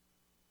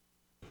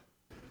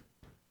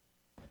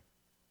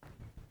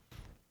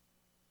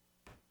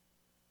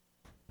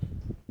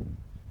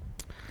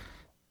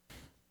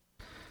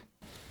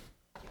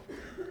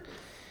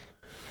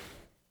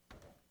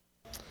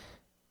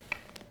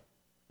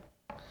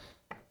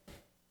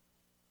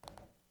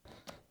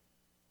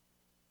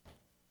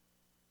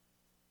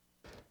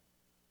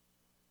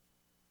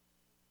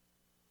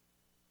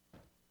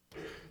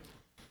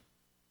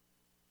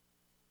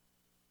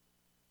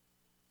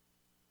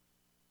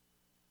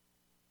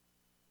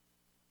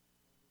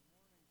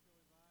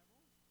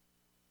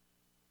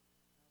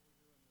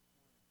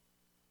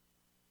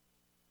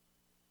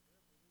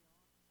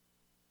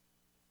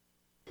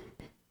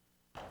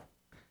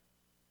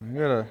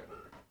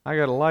I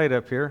got a light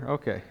up here.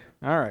 Okay.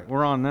 All right,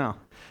 we're on now.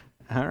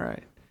 All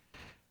right.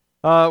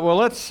 Well,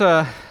 let's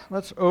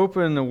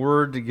open the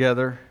Word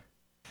together.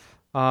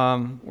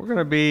 We're going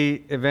to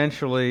be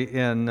eventually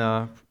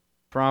in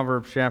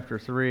Proverbs chapter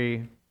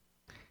 3,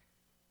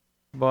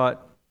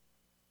 but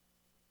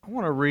I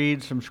want to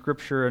read some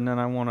scripture and then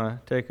I want to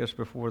take us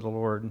before the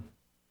Lord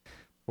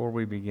before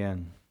we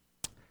begin.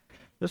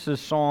 This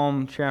is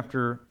Psalm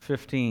chapter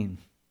 15.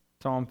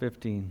 Psalm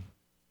 15.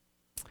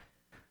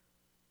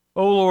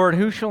 O Lord,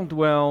 who shall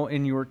dwell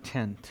in your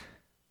tent?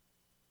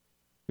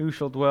 Who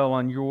shall dwell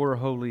on your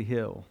holy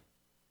hill?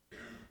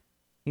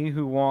 He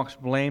who walks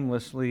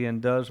blamelessly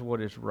and does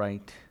what is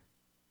right,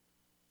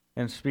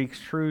 and speaks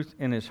truth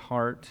in his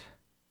heart,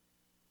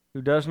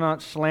 who does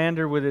not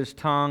slander with his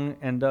tongue,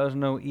 and does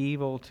no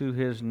evil to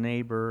his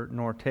neighbor,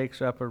 nor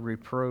takes up a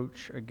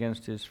reproach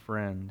against his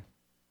friend,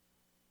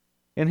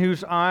 in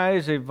whose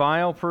eyes a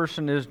vile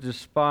person is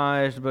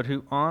despised, but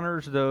who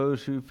honors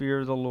those who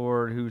fear the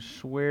Lord, who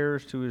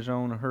swears to his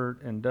own hurt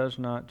and does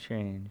not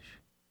change,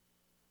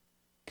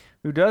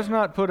 who does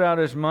not put out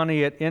his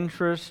money at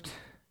interest,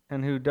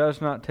 and who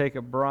does not take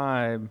a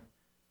bribe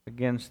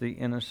against the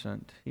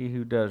innocent. He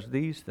who does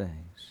these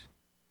things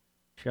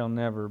shall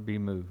never be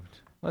moved.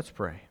 Let's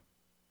pray.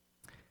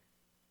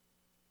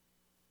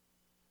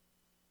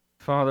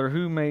 Father,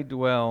 who may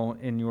dwell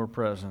in your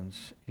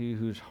presence? He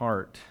whose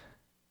heart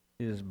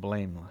is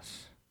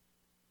blameless.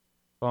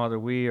 Father,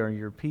 we are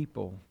your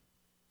people,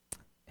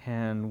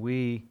 and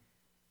we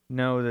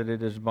know that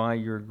it is by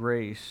your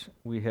grace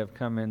we have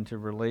come into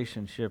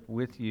relationship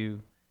with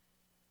you,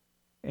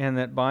 and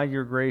that by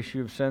your grace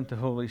you have sent the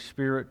Holy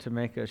Spirit to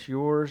make us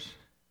yours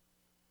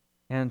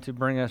and to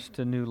bring us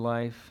to new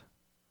life.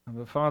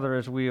 But Father,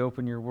 as we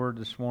open your word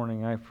this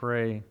morning, I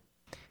pray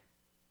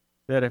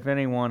that if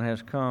anyone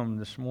has come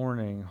this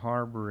morning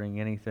harboring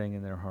anything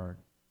in their heart,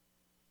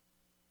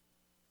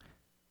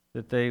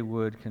 that they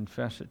would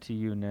confess it to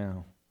you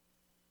now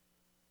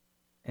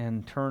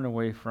and turn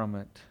away from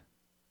it,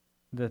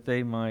 that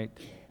they might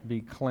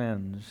be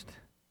cleansed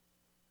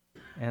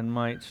and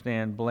might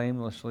stand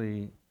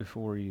blamelessly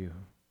before you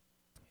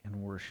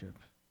in worship.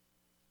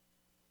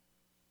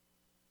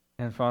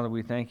 And Father,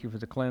 we thank you for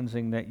the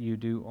cleansing that you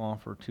do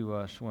offer to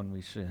us when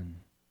we sin,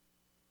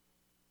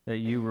 that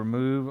you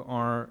remove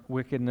our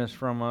wickedness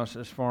from us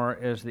as far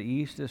as the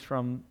east is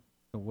from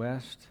the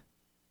west,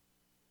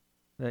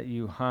 that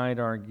you hide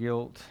our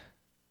guilt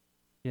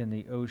in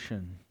the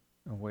ocean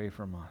away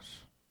from us.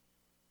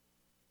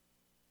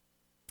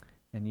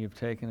 And you've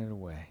taken it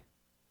away.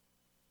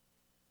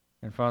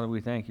 And Father,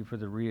 we thank you for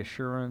the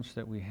reassurance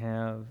that we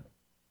have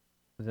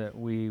that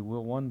we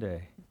will one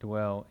day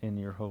dwell in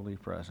your holy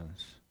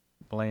presence,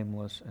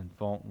 blameless and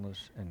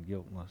faultless and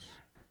guiltless.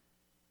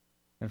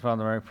 And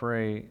Father, I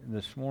pray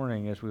this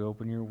morning as we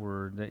open your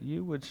word that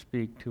you would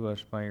speak to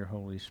us by your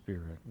Holy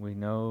Spirit. We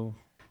know,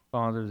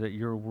 Father, that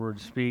your word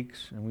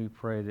speaks, and we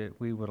pray that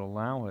we would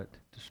allow it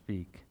to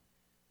speak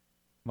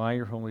by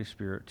your Holy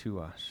Spirit to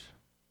us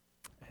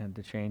and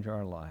to change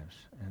our lives.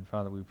 And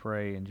Father, we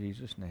pray in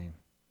Jesus' name,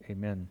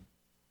 amen.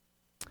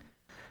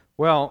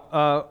 Well,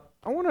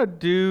 I want to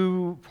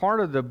do part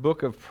of the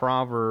book of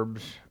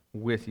Proverbs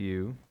with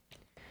you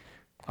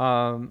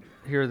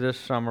here this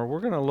summer. We're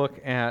going to look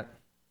at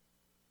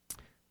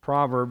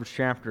Proverbs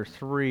chapter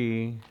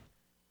 3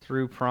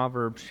 through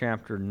Proverbs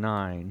chapter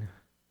 9.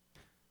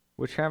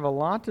 Which have a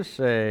lot to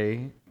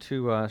say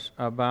to us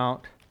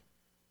about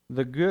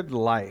the good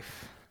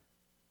life.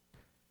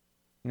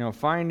 You know,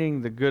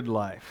 finding the good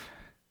life,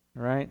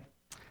 right?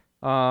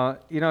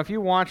 If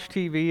you watch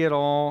TV at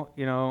all,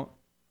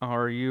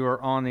 or you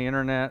are on the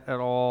internet at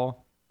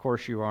all, of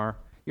course you are.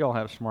 You all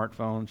have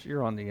smartphones.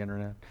 You're on the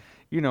internet.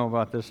 You know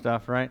about this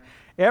stuff, right?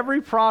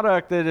 Every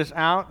product that is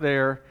out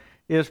there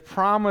is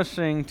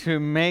promising to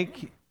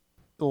make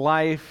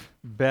life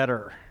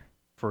better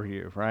for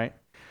you, right?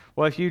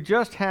 Well, if you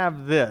just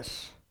have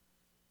this,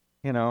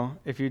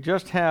 if you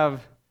just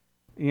have,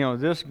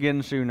 this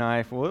Ginsu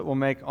knife, well, it will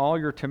make all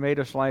your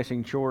tomato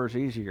slicing chores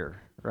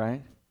easier,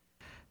 right?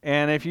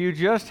 And if you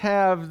just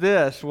have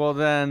this, well,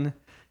 then,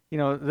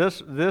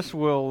 this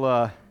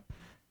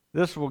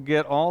will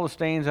get all the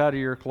stains out of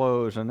your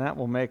clothes, and that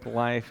will make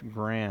life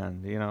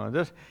grand.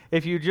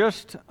 If you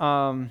just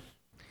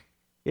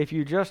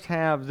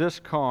have this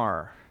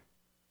car,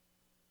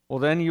 well,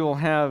 then you'll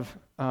have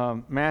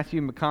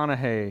Matthew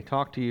McConaughey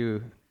talk to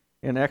you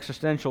in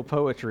existential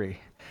poetry,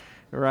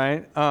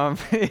 right?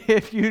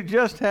 If you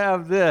just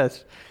have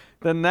this,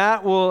 then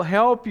that will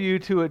help you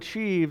to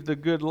achieve the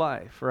good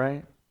life,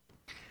 right?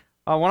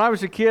 When I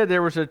was a kid,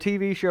 there was a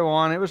TV show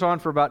on. It was on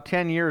for about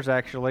 10 years,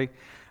 actually,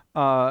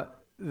 that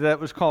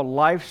was called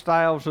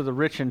Lifestyles of the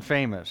Rich and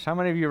Famous. How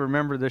many of you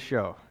remember this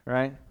show,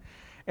 right?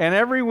 And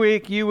every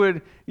week you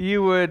would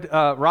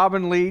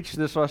Robin Leach,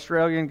 this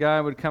Australian guy,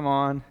 would come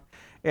on,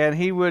 and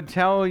he would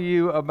tell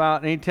you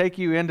about, and he'd take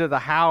you into the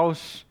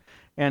house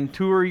and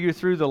tour you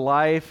through the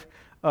life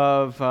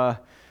of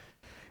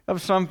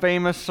some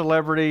famous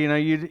celebrity.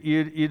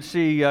 You'd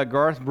see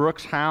Garth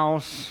Brooks'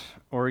 house,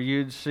 or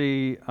you'd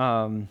see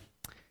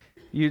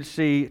you'd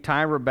see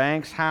Tyra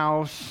Banks'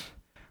 house,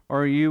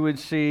 or you would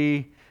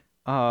see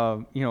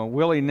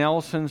Willie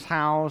Nelson's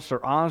house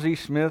or Ozzie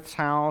Smith's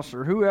house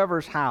or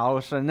whoever's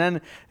house, and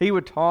then he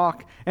would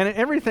talk, and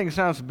everything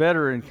sounds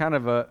better in kind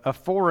of a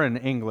foreign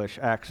English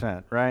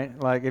accent, right?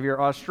 Like if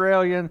you're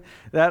Australian,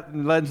 that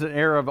lends an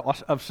air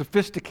of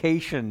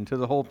sophistication to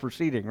the whole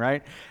proceeding,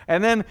 right?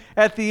 And then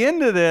at the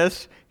end of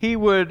this, he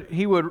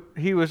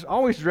was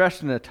always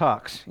dressed in a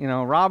tux.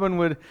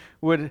 Robin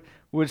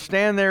would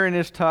stand there in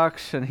his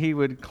tux, and he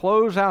would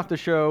close out the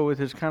show with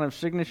his kind of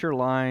signature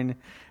line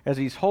as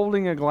he's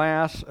holding a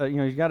glass.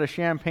 He's got a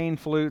champagne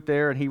flute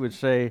there, and he would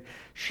say,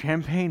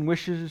 "Champagne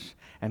wishes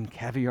and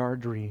caviar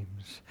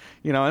dreams."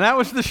 And that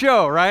was the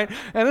show, right?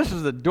 And this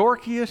is the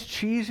dorkiest,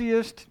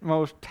 cheesiest,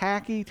 most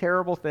tacky,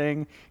 terrible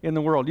thing in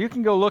the world. You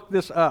can go look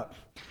this up,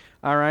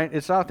 all right?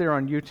 It's out there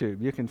on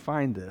YouTube. You can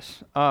find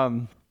this.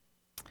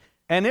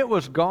 And it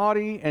was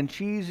gaudy and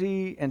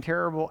cheesy and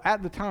terrible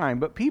at the time,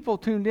 but people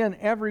tuned in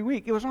every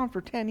week. It was on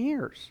for 10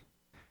 years,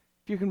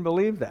 if you can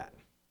believe that.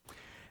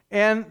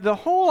 And the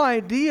whole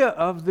idea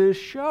of this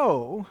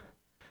show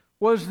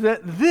was that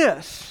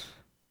this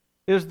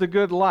is the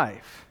good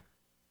life.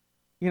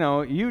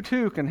 You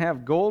too can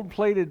have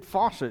gold-plated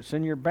faucets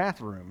in your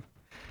bathroom,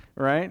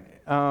 right?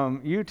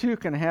 You too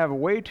can have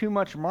way too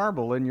much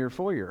marble in your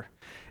foyer,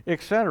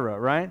 etc.,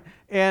 right?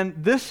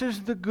 And this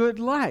is the good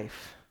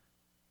life.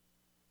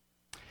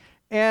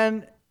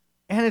 And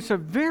it's a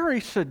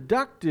very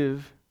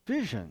seductive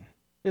vision,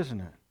 isn't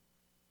it?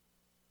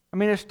 I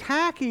mean, as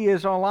tacky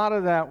as a lot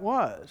of that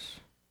was,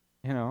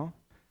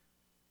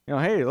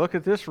 hey, look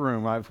at this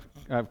room. I've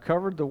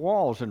covered the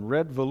walls in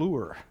red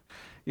velour.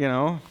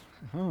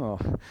 Oh,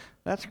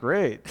 that's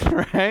great,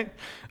 right?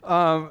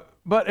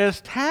 But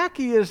as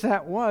tacky as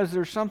that was,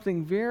 there's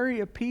something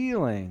very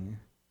appealing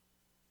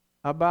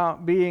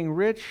about being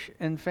rich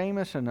and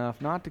famous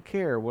enough not to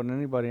care what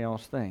anybody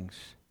else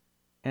thinks,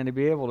 and to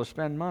be able to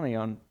spend money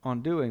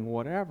on doing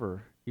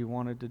whatever you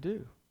wanted to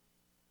do.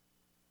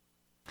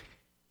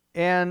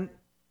 And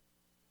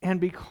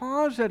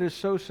because that is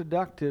so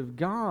seductive,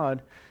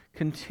 God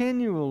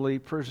continually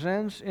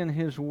presents in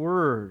His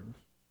Word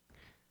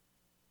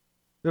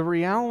the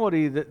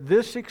reality that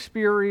this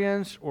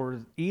experience, or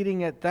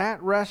eating at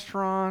that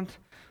restaurant,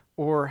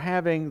 or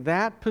having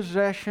that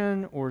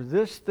possession, or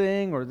this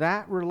thing, or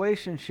that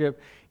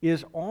relationship,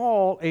 is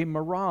all a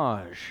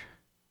mirage.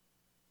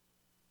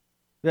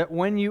 That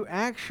when you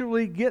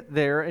actually get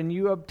there and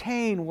you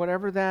obtain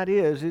whatever that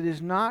is, it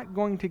is not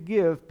going to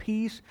give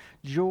peace,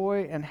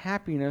 joy, and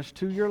happiness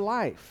to your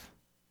life.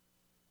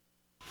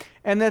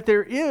 And that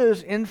there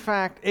is, in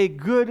fact, a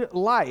good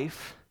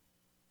life,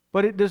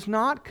 but it does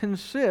not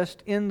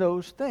consist in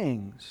those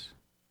things.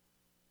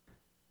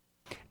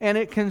 And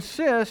it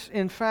consists,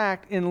 in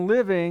fact, in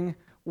living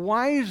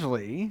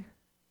wisely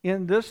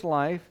in this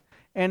life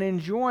and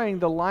enjoying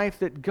the life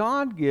that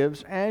God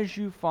gives as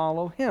you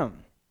follow Him.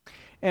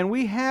 And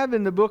we have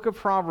in the book of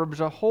Proverbs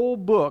a whole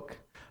book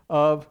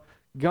of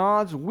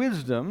God's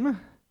wisdom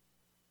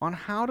on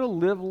how to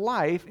live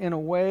life in a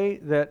way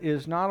that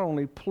is not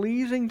only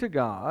pleasing to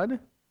God,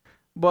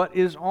 but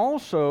is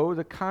also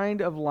the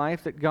kind of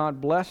life that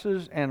God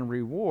blesses and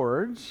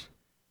rewards,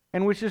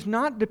 and which is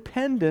not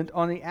dependent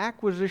on the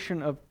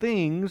acquisition of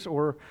things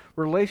or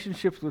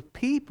relationships with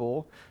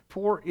people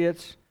for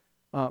its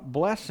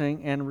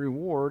blessing and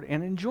reward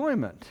and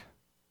enjoyment.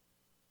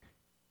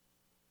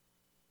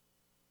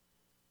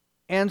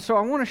 And so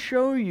I want to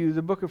show you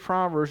the book of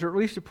Proverbs, or at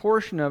least a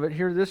portion of it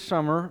here this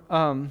summer.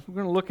 We're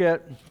going to look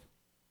at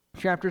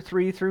chapter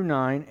 3 through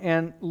 9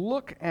 and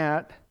look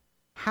at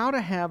how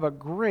to have a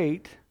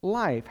great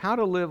life, how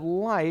to live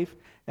life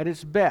at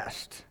its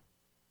best.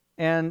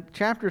 And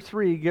chapter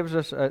 3 gives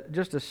us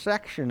just a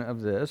section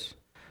of this,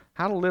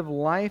 how to live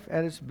life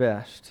at its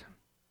best.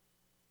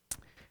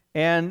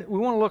 And we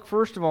want to look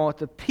first of all at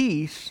the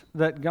peace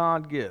that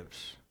God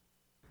gives.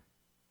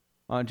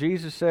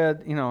 Jesus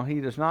said,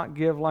 He does not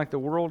give like the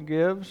world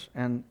gives.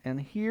 And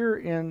here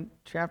in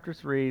chapter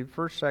 3,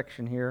 first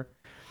section here,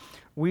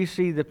 we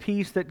see the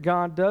peace that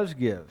God does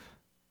give.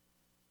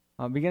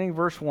 Beginning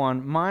verse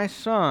 1, "My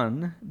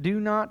son, do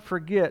not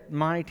forget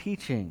my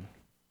teaching,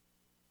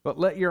 but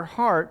let your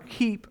heart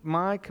keep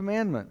my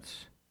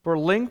commandments. For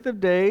length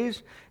of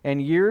days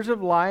and years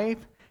of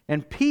life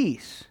and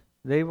peace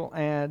they will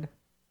add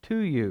to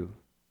you.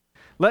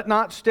 Let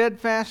not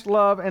steadfast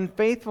love and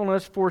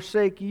faithfulness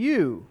forsake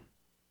you.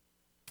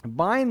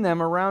 Bind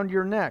them around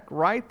your neck.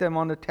 Write them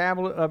on the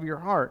tablet of your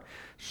heart.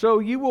 So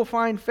you will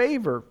find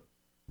favor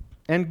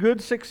and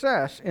good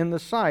success in the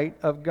sight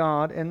of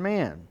God and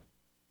man."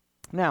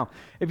 Now,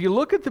 if you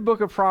look at the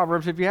book of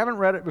Proverbs, if you haven't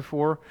read it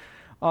before,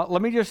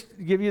 let me just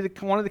give you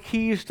one of the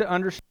keys to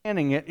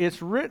understanding it.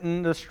 It's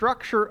written, the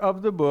structure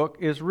of the book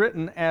is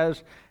written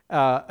as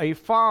a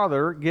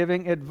father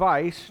giving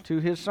advice to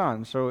his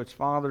son. So it's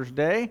Father's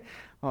Day.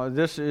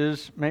 This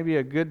is maybe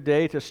a good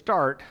day to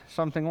start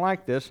something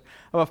like this,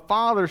 of a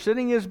father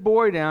sitting his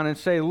boy down and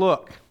say,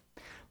 "Look,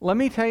 let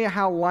me tell you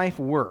how life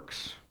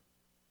works.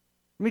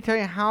 Let me tell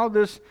you how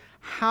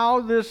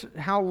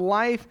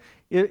life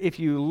if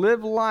you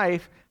live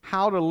life,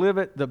 how to live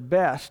it the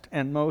best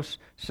and most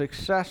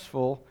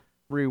successful,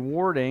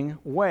 rewarding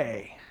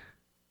way.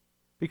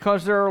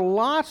 Because there are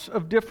lots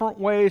of different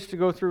ways to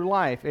go through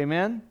life,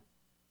 amen?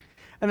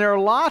 And there are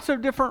lots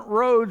of different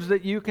roads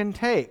that you can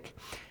take.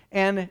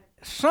 And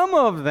some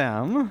of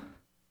them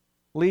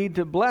lead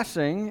to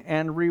blessing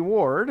and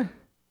reward,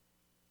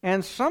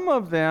 and some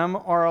of them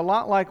are a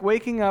lot like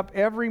waking up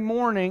every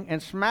morning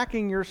and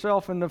smacking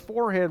yourself in the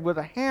forehead with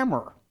a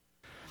hammer.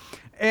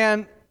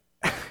 And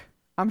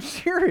I'm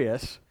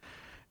serious.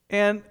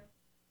 And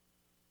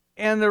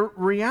the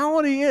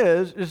reality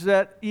is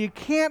that you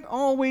can't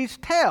always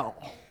tell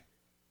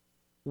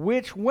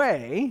which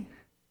way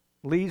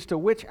leads to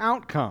which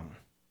outcome.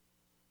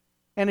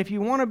 And if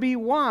you want to be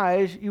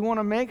wise, you want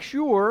to make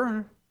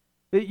sure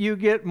that you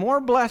get more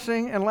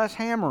blessing and less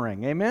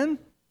hammering. Amen?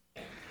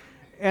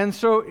 And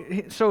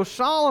so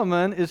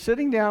Solomon is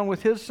sitting down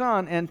with his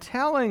son and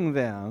telling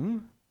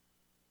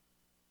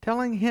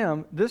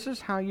him, this is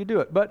how you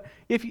do it. But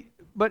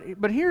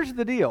here's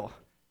the deal.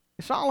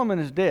 Solomon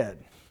is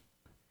dead.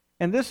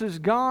 And this is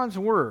God's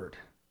word.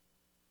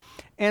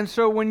 And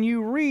so when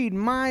you read,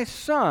 my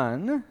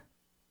son,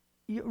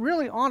 you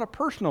really ought to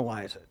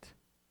personalize it.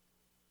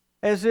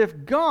 As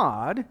if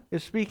God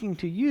is speaking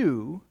to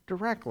you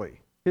directly,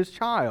 his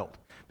child.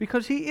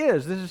 Because he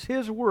is. This is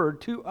his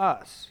word to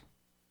us.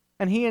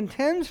 And he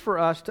intends for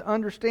us to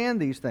understand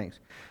these things.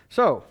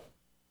 So,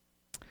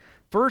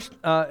 first,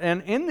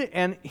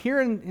 and here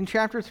in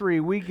chapter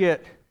 3, we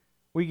get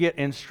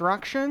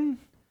instruction,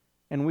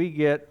 and we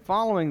get,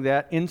 following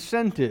that,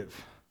 incentive.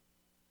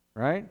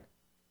 Right?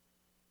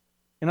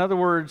 In other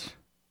words,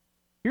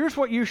 here's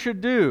what you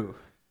should do.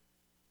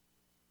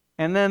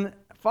 And then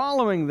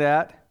following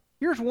that,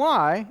 here's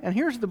why, and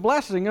here's the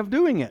blessing of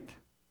doing it.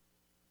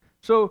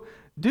 So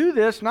do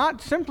this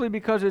not simply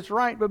because it's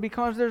right, but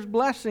because there's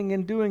blessing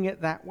in doing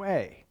it that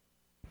way.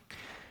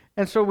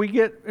 And so we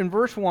get, in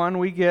verse 1,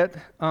 we get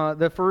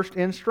the first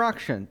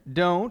instruction.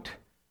 Don't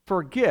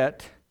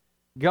forget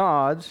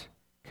God's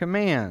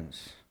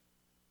commands,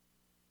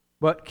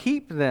 but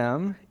keep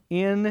them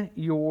in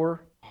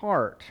your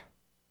heart.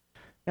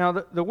 Now,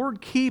 the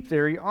word keep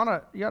there, you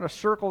ought to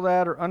circle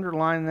that or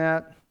underline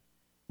that,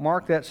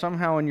 mark that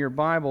somehow in your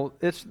Bible.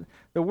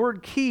 The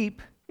word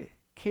keep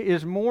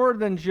is more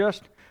than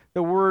just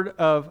the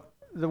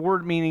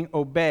word meaning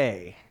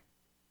obey.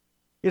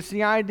 It's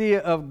the idea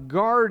of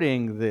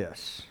guarding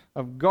this,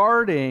 of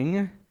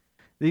guarding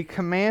the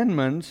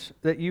commandments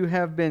that you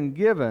have been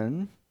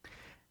given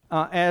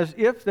as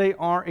if they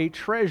are a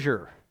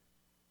treasure.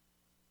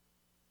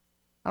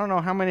 I don't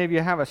know how many of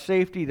you have a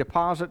safety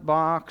deposit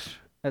box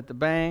at the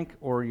bank,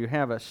 or you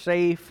have a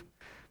safe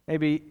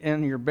maybe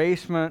in your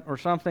basement or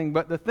something,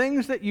 but the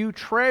things that you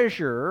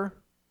treasure,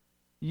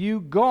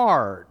 you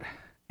guard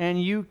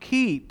and you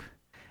keep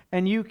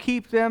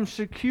them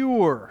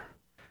secure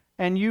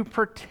and you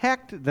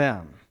protect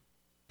them.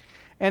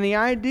 And the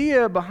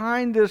idea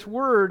behind this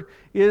word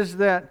is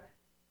that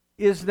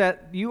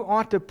you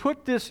ought to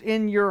put this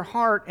in your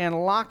heart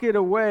and lock it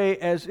away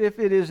as if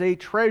it is a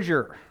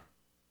treasure,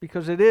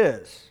 because it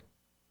is.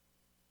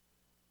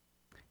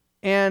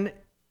 And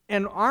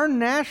our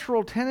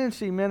natural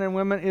tendency, men and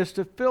women, is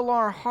to fill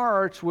our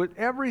hearts with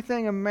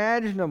everything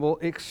imaginable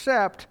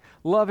except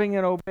loving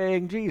and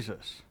obeying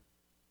Jesus.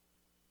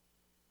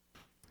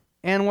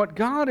 And what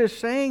God is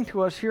saying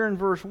to us here in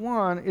verse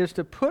 1 is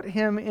to put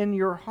him in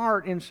your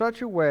heart in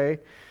such a way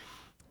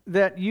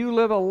that you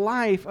live a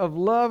life of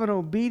love and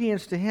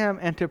obedience to him,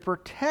 and to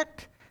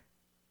protect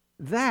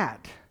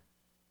that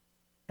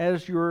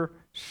as your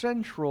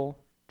central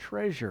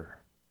treasure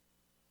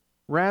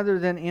rather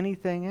than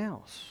anything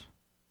else.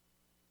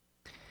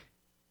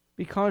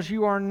 Because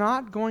you are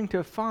not going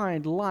to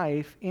find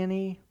life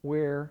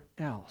anywhere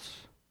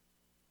else.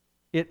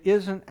 It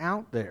isn't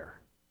out there.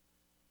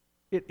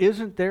 It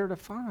isn't there to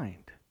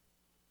find.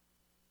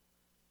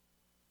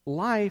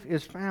 Life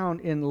is found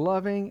in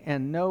loving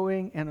and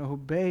knowing and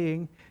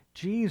obeying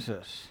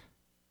Jesus.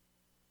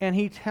 And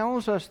he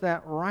tells us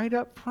that right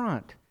up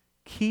front.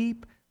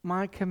 Keep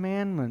my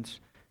commandments.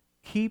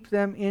 Keep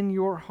them in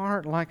your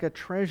heart like a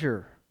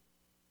treasure.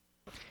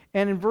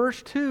 And in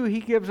verse 2,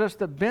 he gives us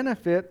the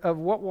benefit of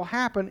what will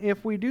happen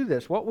if we do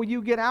this. What will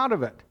you get out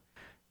of it?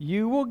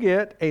 You will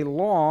get a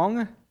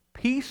long,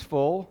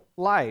 peaceful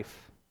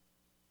life.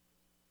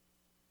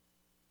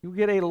 You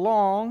get a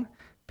long,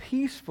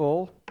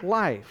 peaceful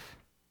life.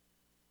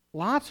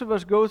 Lots of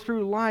us go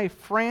through life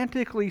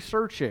frantically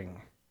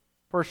searching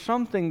for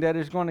something that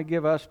is going to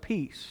give us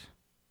peace.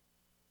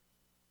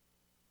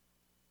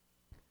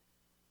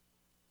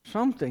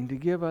 Something to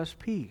give us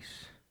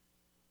peace.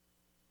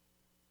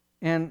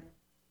 And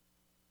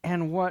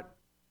what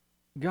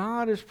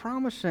God is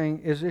promising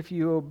is if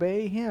you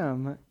obey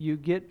him, you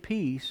get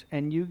peace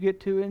and you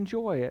get to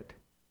enjoy it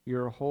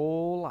your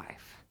whole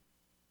life.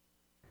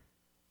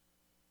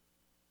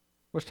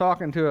 I was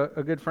talking to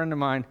a good friend of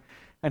mine,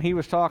 and he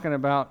was talking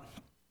about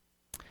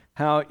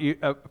how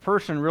a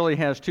person really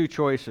has two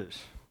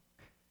choices.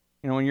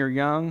 You know, when you're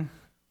young,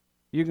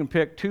 you can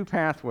pick two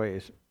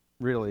pathways,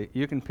 really.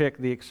 You can pick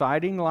the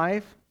exciting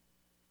life,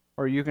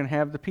 or you can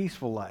have the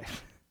peaceful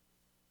life.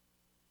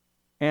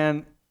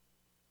 And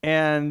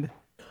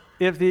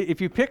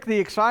if you pick the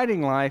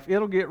exciting life,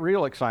 it'll get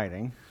real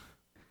exciting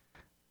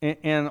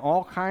in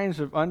all kinds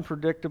of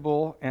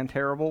unpredictable and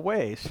terrible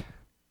ways,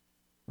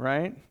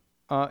 right?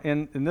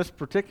 In this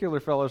particular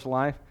fellow's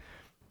life,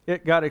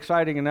 it got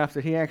exciting enough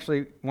that he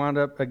actually wound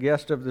up a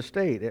guest of the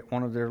state at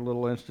one of their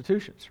little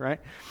institutions, right?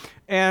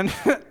 And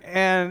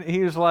and he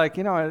was like,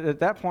 at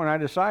that point I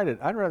decided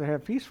I'd rather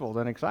have peaceful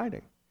than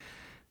exciting,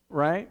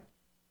 right?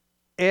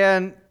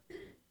 And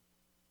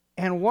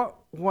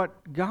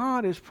what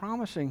God is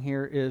promising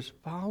here is,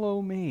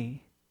 follow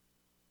me,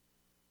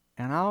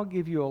 and I'll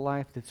give you a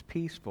life that's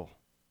peaceful.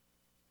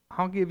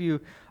 I'll give you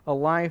a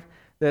life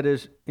that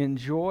is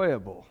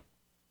enjoyable.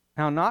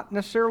 Now, not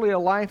necessarily a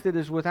life that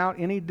is without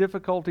any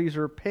difficulties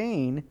or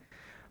pain,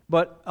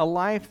 but a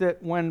life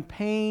that when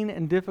pain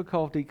and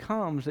difficulty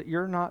comes, that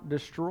you're not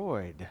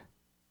destroyed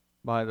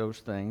by those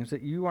things,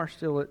 that you are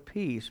still at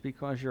peace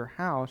because your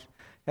house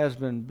has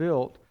been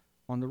built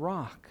on the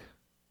rock.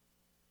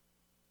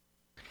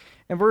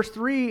 And verse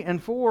 3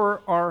 and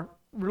 4 are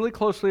really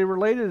closely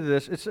related to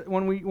this. It's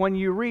when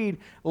you read,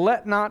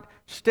 let not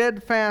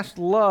steadfast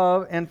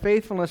love and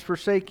faithfulness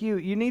forsake you,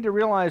 you need to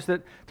realize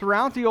that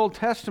throughout the Old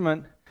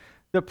Testament,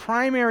 the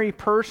primary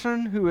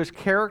person who is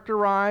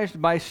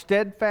characterized by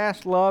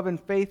steadfast love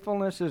and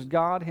faithfulness is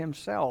God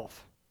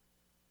Himself.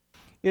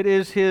 It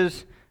is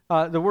His,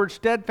 the word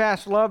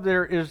steadfast love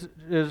there is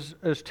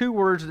two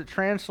words that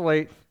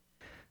translate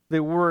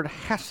the word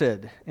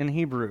hesed in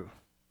Hebrew.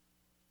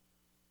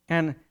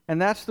 And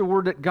that's the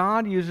word that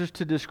God uses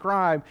to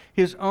describe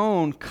His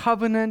own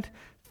covenant,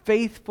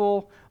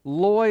 faithful,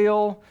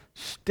 loyal,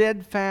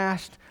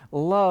 steadfast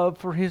love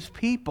for His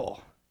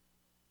people.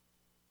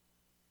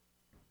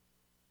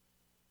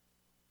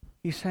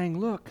 He's saying,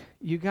 look,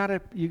 you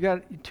got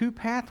two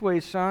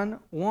pathways, son.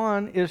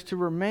 One is to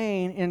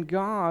remain in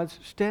God's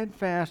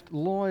steadfast,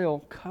 loyal,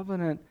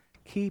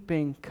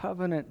 covenant-keeping,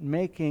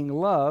 covenant-making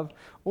love,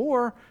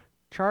 or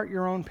chart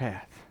your own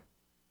path.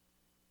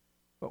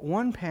 But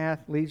one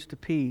path leads to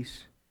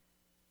peace,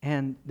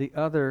 and the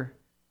other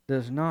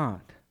does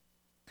not.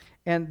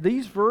 And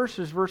these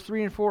verses, verse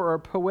 3 and 4, are a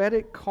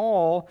poetic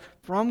call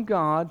from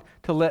God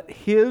to let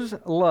His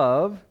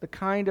love, the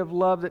kind of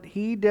love that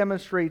He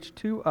demonstrates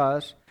to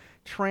us,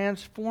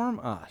 transform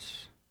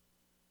us.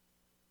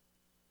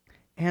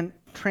 And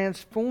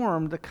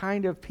transform the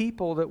kind of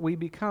people that we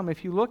become.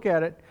 If you look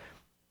at it,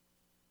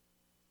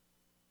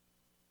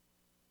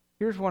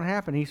 here's what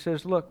happened. He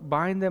says, look,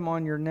 bind them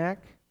on your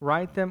neck,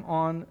 write them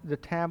on the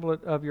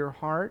tablet of your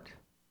heart.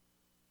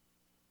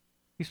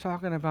 He's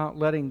talking about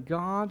letting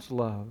God's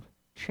love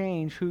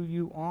change who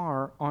you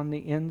are on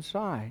the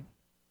inside.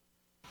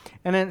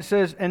 And then it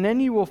says, and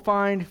then you will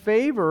find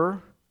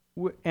favor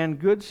and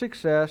good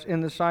success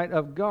in the sight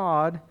of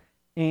God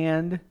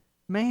and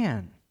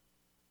man.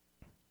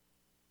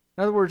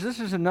 In other words,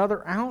 this is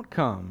another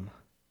outcome.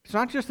 It's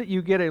not just that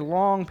you get a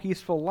long,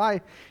 peaceful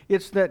life.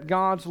 It's that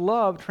God's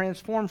love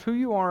transforms who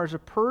you are as a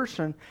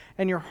person,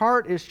 and your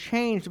heart is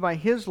changed by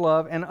His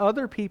love, and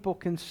other people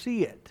can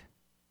see it.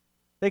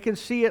 They can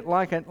see it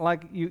like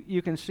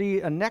you can see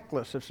a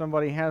necklace if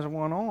somebody has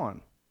one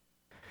on.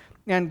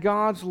 And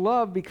God's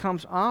love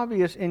becomes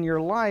obvious in your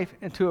life,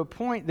 and to a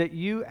point that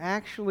you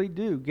actually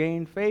do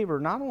gain favor,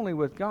 not only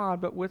with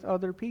God, but with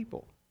other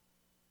people.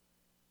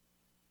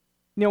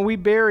 We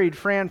buried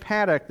Fran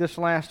Paddock this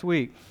last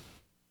week.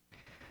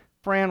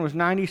 Fran was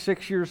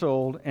 96 years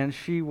old, and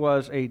she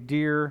was a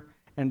dear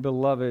and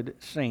beloved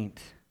saint.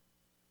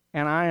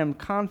 And I am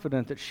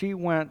confident that she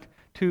went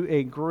to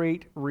a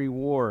great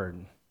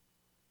reward.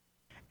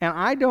 And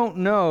I don't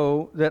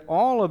know that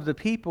all of the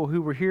people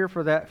who were here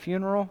for that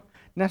funeral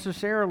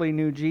necessarily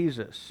knew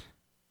Jesus.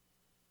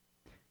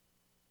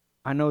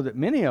 I know that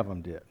many of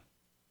them did.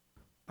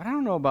 But I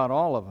don't know about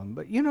all of them.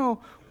 But you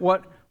know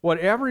what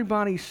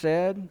everybody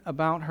said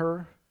about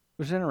her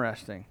was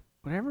interesting.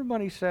 What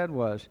everybody said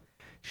was,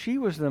 she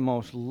was the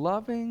most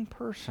loving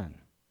person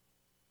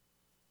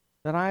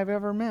that I've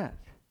ever met.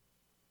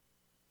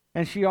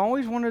 And she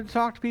always wanted to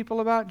talk to people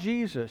about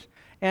Jesus.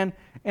 And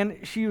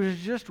she was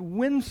just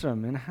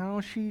winsome in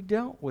how she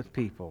dealt with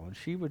people. And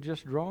she would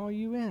just draw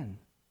you in.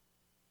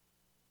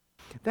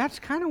 That's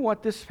kind of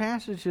what this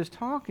passage is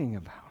talking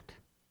about.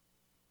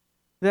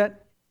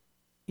 That,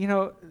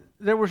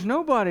 there was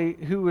nobody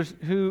who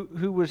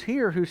was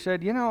here who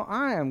said,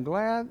 I am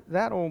glad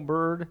that old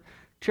bird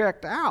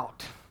checked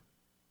out.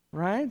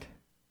 Right?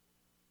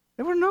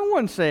 There was no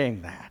one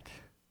saying that.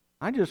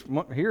 I just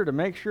want here to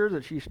make sure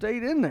that she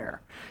stayed in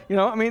there.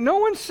 No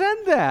one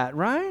said that,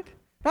 right?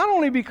 Not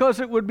only because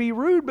it would be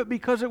rude, but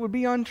because it would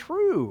be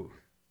untrue.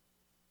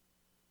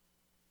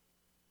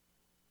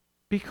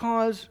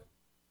 Because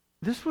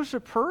this was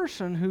a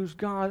person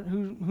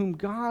whom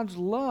God's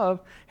love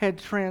had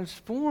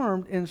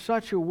transformed in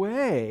such a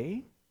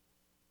way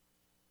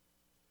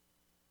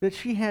that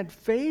she had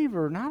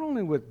favor not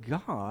only with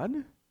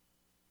God,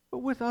 but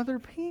with other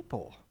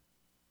people,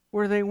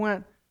 where they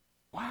went,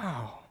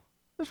 wow,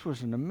 this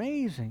was an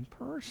amazing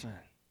person.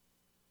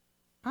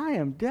 I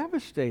am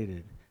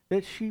devastated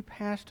that she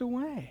passed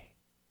away.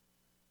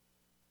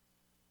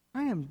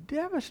 I am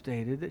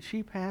devastated that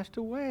she passed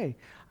away.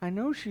 I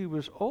know she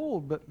was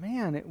old, but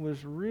man, it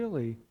was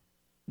really,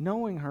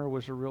 knowing her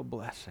was a real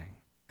blessing.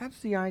 That's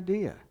the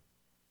idea.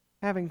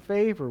 Having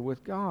favor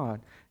with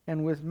God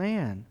and with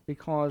man,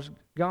 because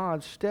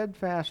God's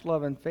steadfast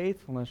love and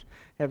faithfulness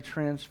have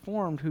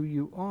transformed who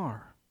you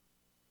are.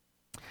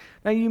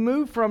 Now you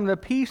move from the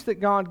peace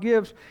that God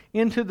gives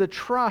into the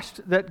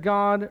trust that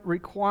God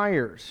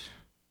requires.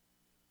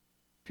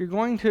 If you're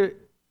going to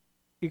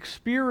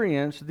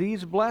experience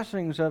these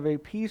blessings of a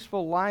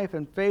peaceful life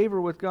and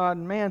favor with God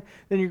and man,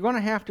 then you're going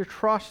to have to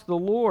trust the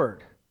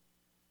Lord.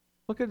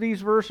 Look at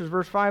these verses,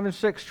 verse 5 and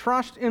 6.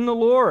 Trust in the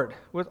Lord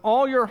with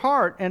all your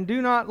heart and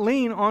do not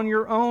lean on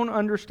your own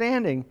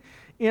understanding.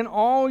 In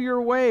all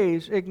your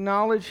ways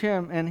acknowledge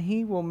Him and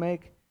He will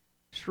make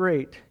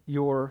straight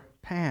your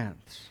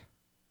paths.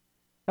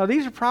 Now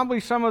these are probably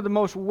some of the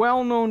most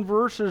well-known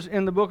verses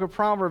in the book of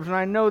Proverbs, and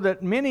I know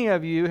that many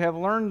of you have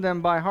learned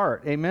them by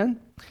heart.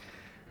 Amen?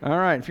 All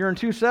right, if you're in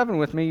 2:7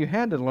 with me, you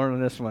had to learn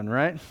this one,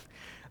 right?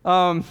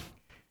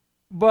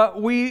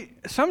 But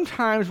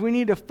sometimes we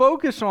need to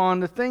focus on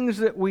the things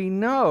that we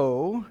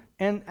know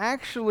and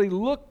actually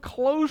look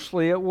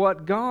closely at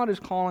what God is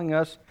calling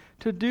us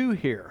to do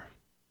here.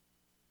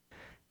 It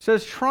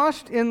says,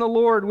 trust in the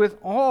Lord with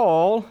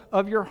all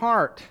of your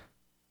heart.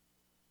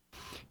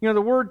 You know,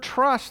 the word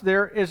trust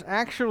there is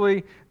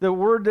actually the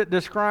word that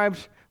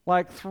describes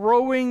like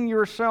throwing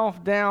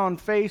yourself down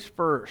face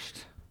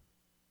first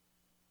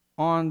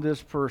on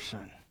this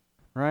person,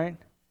 right?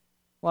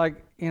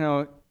 Like, you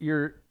know,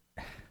 you're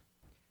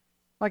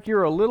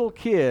a little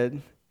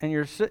kid and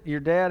your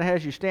dad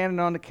has you standing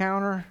on the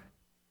counter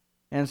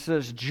and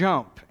says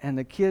jump, and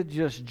the kid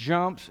just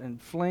jumps and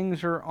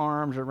flings her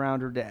arms around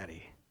her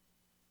daddy,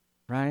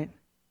 right?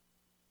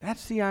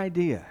 That's the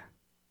idea.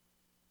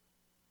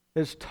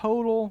 It's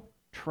total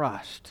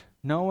trust,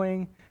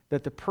 knowing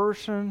that the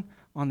person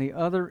on the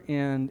other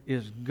end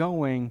is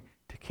going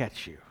to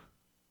catch you.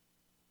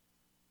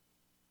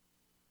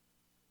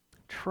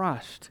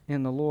 Trust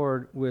in the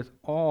Lord with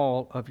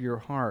all of your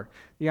heart.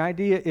 The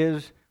idea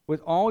is,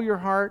 with all your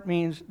heart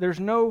means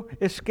there's no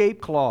escape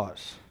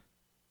clause.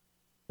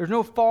 There's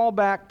no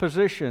fallback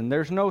position.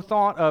 There's no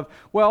thought of,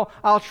 well,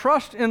 I'll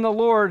trust in the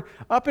Lord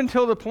up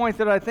until the point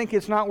that I think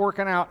it's not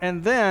working out,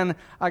 and then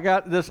I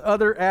got this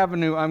other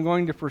avenue I'm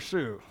going to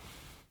pursue.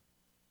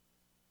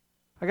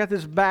 I got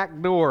this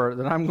back door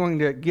that I'm going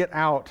to get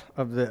out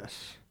of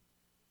this.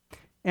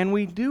 And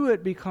we do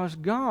it because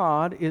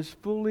God is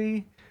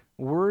fully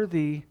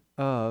worthy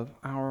of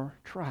our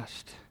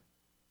trust.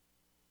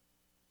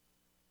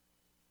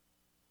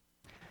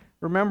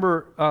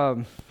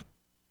 Remember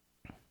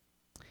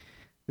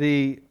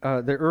the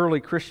early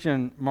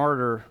Christian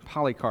martyr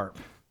Polycarp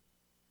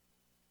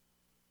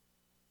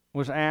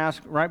was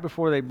asked right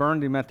before they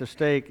burned him at the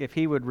stake if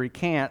he would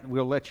recant,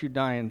 we'll let you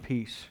die in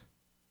peace.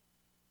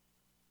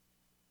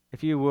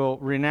 If you will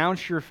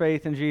renounce your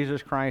faith in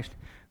Jesus Christ,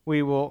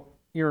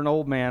 you're an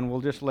old man,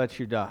 we'll just let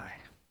you die.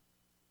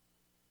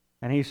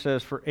 And he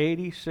says, for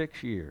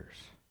 86 years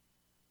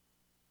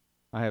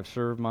I have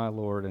served my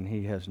Lord, and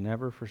He has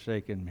never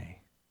forsaken me.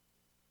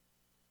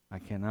 I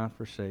cannot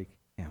forsake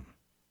Him.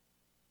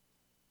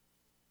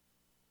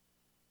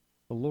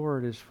 The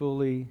Lord is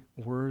fully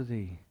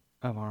worthy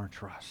of our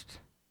trust.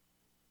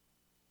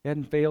 He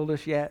hasn't failed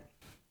us yet,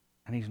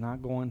 and He's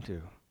not going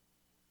to.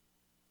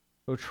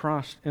 So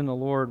trust in the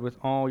Lord with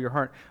all your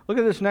heart. Look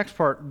at this next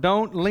part.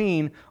 Don't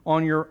lean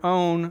on your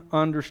own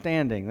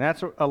understanding.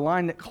 That's a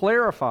line that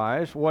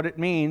clarifies what it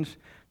means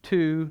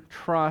to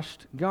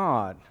trust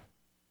God.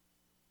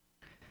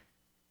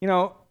 You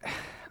know,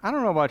 I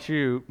don't know about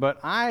you, but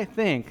I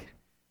think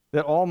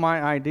that all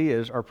my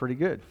ideas are pretty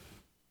good.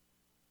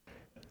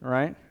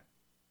 Right?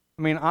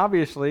 I mean,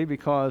 obviously,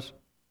 because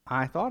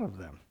I thought of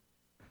them.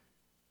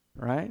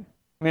 Right?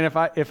 I mean,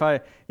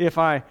 if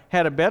I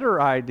had a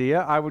better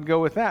idea, I would go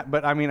with that.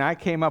 But I mean, I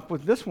came up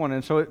with this one,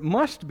 and so it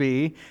must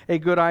be a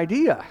good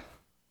idea.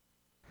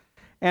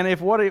 And if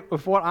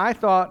what I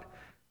thought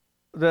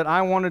that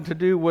I wanted to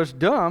do was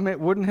dumb, it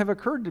wouldn't have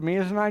occurred to me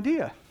as an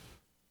idea.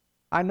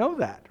 I know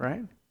that,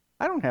 right?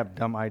 I don't have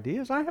dumb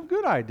ideas. I have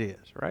good ideas,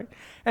 right?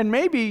 And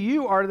maybe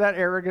you are that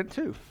arrogant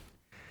too.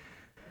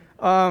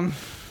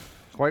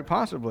 Quite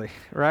possibly,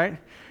 right?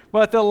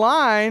 But the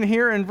line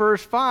here in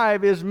verse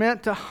 5 is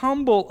meant to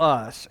humble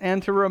us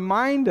and to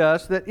remind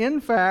us that,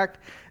 in fact,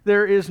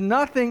 there is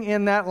nothing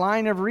in that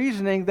line of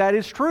reasoning that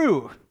is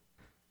true.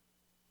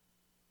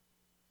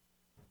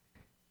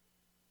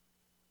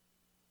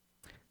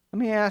 Let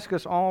me ask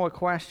us all a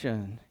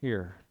question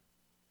here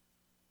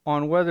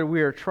on whether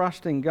we are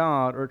trusting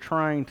God or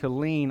trying to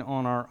lean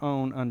on our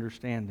own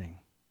understanding.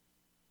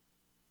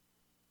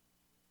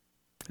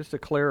 Just a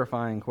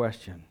clarifying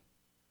question.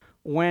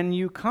 When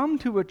you come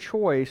to a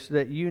choice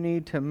that you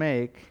need to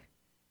make,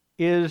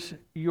 is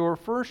your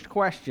first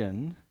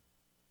question,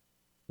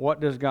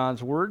 what does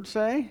God's Word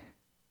say?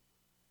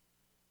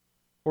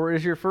 Or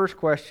is your first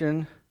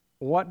question,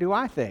 what do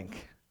I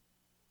think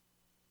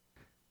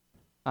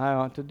I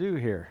ought to do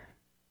here?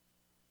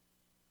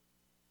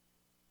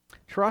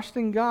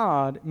 Trusting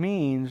God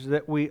means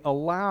that we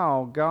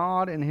allow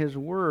God and His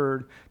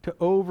Word to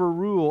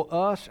overrule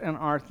us and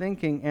our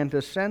thinking and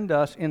to send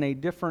us in a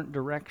different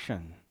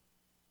direction.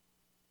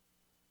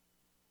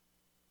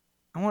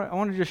 I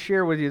want to just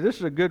share with you, this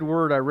is a good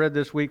word I read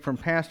this week from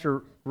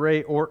Pastor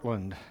Ray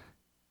Ortland.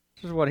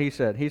 This is what he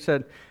said. He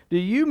said, "Do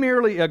you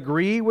merely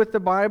agree with the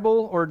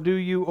Bible or do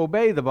you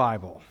obey the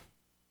Bible?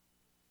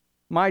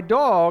 My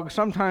dog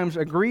sometimes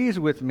agrees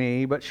with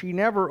me, but she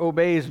never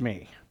obeys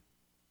me.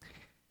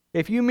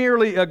 If you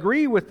merely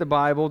agree with the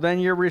Bible, then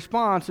your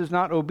response is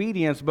not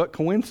obedience but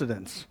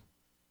coincidence.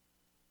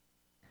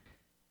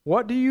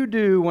 What do you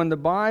do when the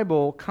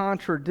Bible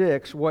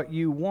contradicts what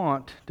you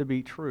want to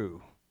be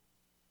true?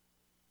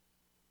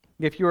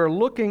 If you are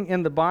looking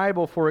in the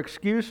Bible for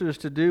excuses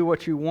to do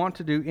what you want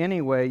to do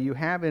anyway, you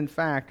have in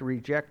fact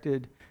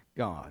rejected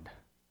God.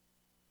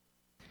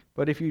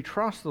 But if you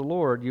trust the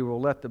Lord, you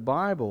will let the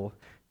Bible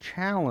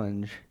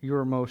challenge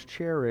your most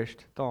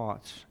cherished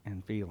thoughts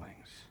and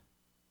feelings."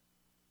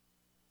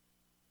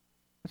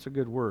 That's a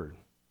good word.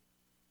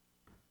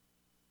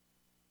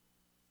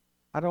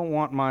 I don't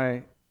want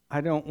my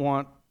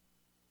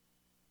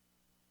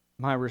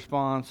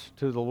response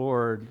to the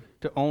Lord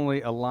to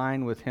only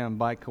align with Him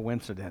by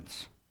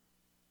coincidence.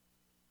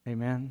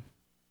 Amen?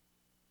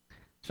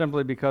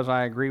 Simply because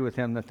I agree with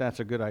Him that that's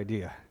a good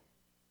idea.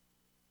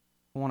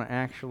 I want to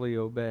actually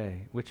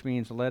obey, which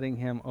means letting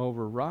Him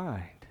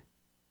override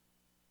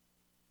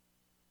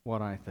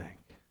what I think.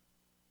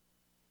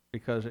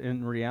 Because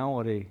in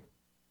reality,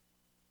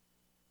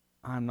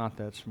 I'm not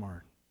that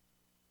smart,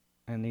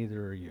 and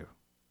neither are you.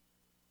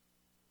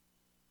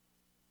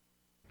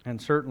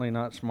 And certainly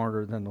not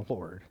smarter than the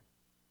Lord.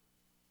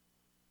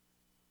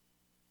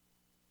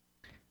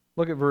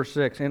 Look at verse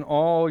 6. In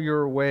all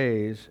your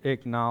ways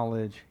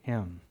acknowledge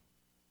Him.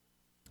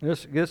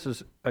 This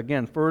is,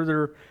 again,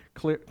 further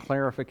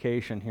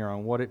clarification here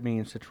on what it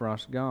means to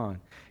trust God.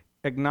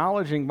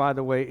 Acknowledging, by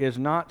the way, is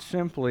not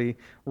simply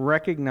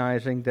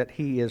recognizing that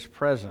He is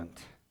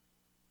present.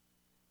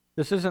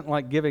 This isn't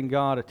like giving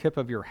God a tip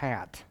of your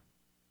hat,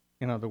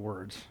 in other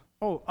words.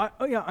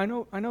 I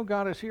know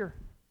God is here.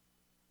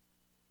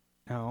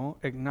 No,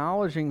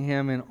 acknowledging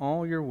Him in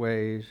all your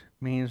ways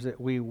means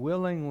that we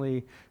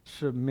willingly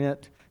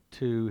submit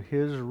to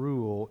His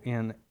rule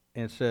in,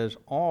 it says,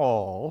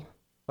 all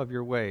of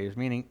your ways,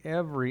 meaning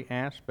every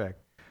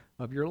aspect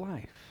of your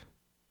life.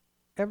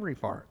 Every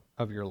part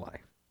of your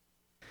life.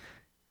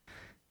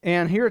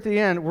 And here at the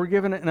end, we're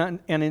given an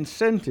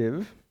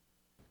incentive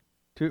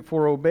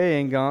for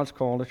obeying God's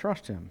call to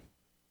trust Him.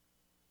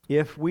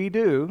 If we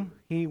do,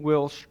 He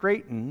will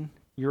straighten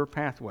your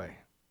pathway.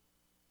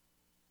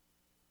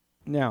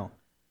 Now,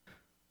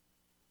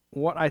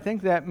 what I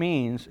think that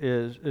means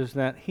is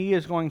that He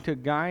is going to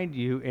guide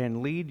you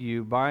and lead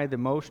you by the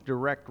most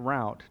direct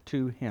route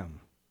to Him.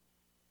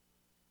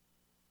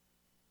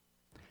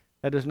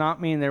 That does not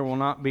mean there will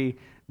not be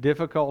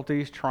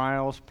difficulties,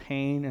 trials,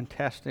 pain, and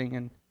testing,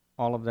 and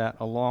all of that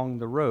along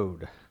the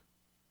road.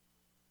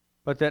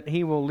 But that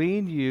He will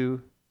lead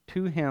you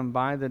to Him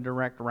by the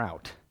direct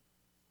route.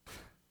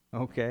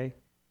 Okay?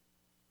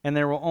 And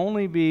there will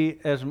only be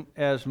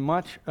as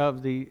much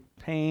of the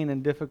pain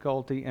and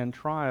difficulty and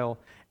trial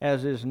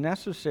as is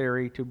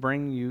necessary to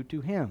bring you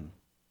to Him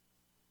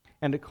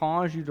and to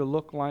cause you to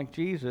look like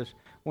Jesus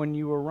when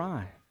you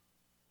arrive.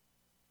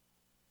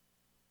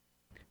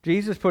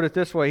 Jesus put it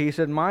this way. He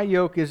said, "My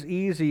yoke is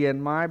easy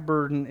and my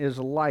burden is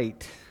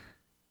light."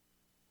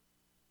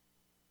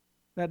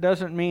 That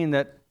doesn't mean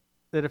that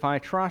if I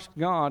trust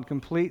God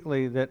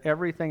completely, that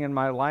everything in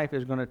my life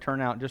is going to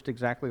turn out just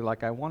exactly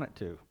like I want it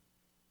to.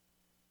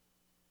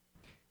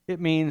 It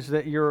means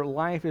that your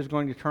life is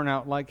going to turn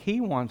out like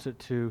He wants it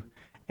to,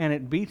 and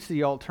it beats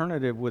the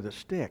alternative with a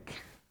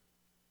stick.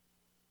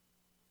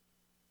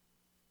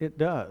 It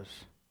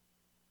does.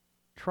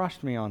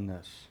 Trust me on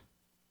this.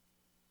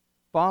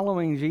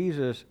 Following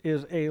Jesus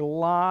is a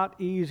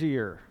lot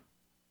easier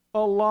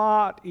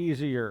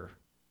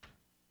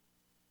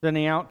than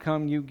the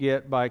outcome you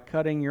get by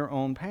cutting your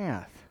own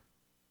path.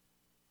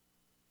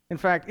 In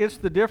fact, it's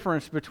the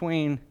difference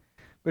between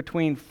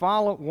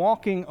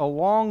walking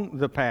along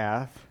the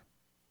path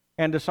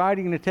and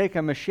deciding to take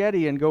a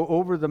machete and go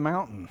over the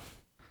mountain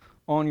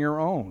on your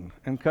own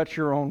and cut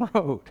your own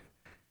road.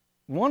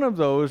 One of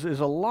those is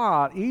a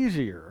lot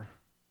easier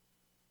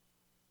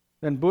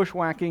than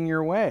bushwhacking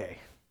your way.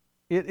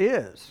 It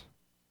is.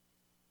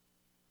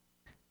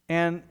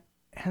 And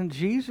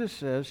Jesus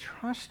says,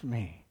 trust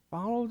me.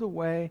 Follow the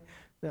way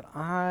that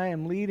I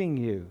am leading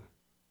you.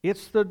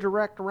 It's the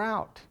direct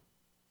route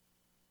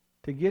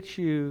to get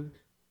you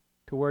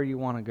to where you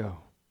want to go.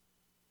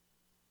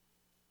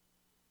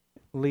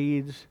 It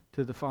leads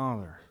to the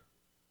Father.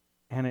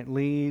 And it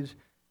leads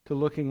to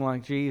looking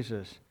like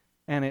Jesus.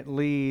 And it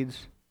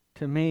leads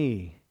to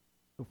me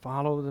to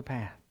follow the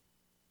path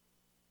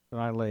that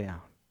I lay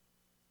out.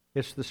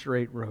 It's the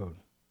straight road.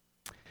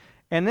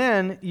 And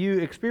then you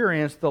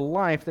experience the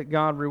life that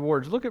God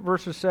rewards. Look at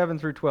verses 7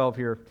 through 12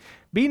 here.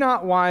 Be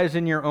not wise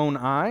in your own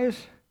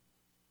eyes.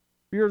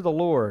 Fear the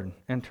Lord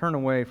and turn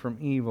away from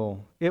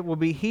evil. It will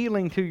be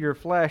healing to your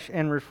flesh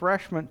and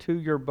refreshment to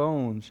your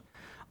bones.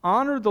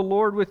 Honor the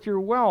Lord with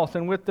your wealth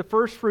and with the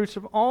firstfruits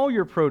of all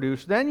your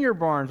produce. Then your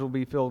barns will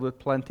be filled with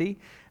plenty,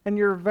 and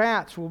your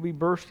vats will be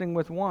bursting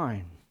with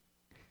wine.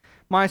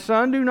 My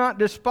son, do not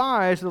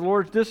despise the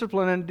Lord's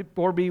discipline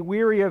or be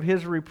weary of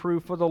his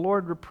reproof, for the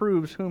Lord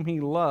reproves whom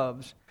he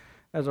loves,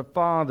 as a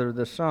father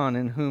the son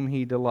in whom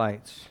he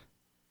delights.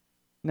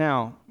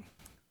 Now,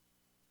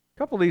 a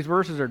couple of these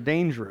verses are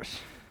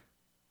dangerous,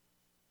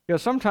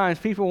 because sometimes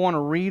people want to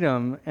read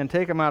them and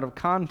take them out of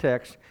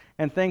context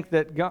and think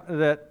that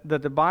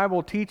that the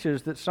Bible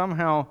teaches that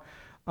somehow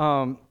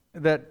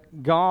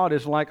that God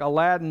is like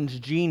Aladdin's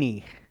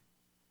genie,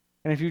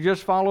 and if you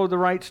just follow the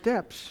right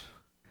steps,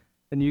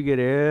 then you get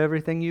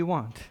everything you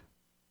want.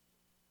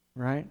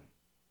 Right?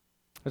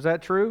 Is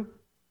that true?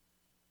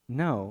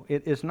 No,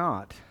 it is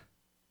not.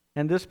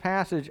 And this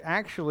passage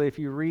actually, if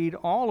you read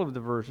all of the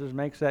verses,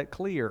 makes that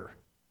clear.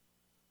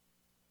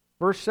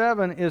 Verse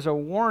 7 is a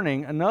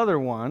warning, another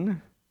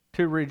one,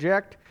 to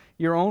reject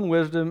your own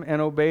wisdom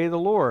and obey the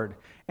Lord.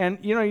 And,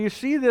 you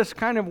see this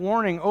kind of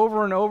warning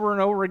over and over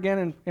and over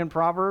again in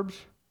Proverbs.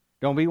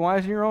 Don't be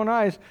wise in your own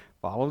eyes.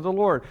 Follow the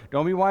Lord.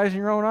 Don't be wise in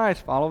your own eyes.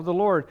 Follow the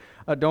Lord.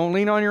 Don't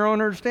lean on your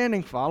own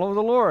understanding. Follow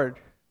the Lord.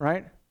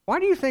 Right? Why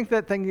do you think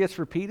that thing gets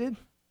repeated?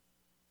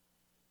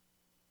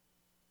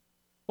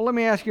 Well, let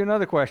me ask you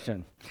another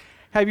question.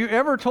 Have you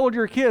ever told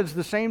your kids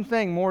the same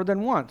thing more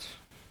than once?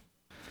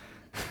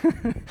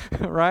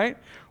 Right?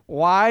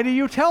 Why do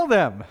you tell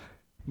them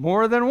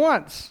more than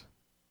once?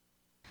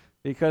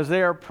 Because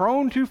they are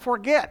prone to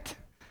forget.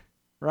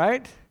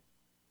 Right?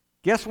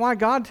 Guess why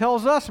God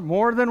tells us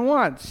more than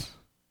once?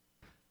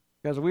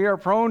 Because we are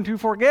prone to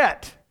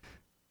forget.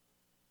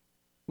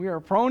 We are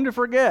prone to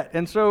forget.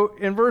 And so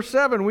in verse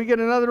 7, we get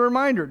another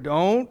reminder.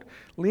 Don't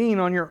lean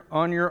on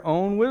your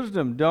own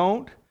wisdom.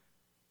 Don't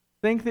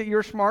think that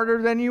you're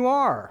smarter than you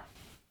are.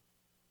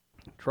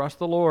 Trust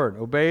the Lord.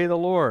 Obey the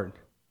Lord.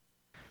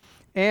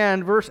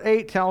 And verse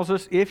 8 tells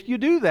us, if you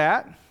do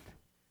that,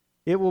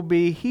 it will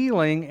be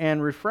healing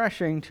and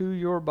refreshing to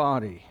your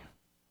body.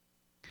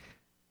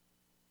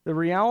 The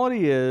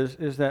reality is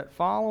that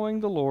following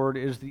the Lord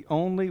is the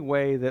only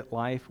way that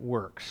life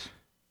works.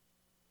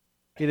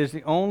 It is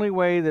the only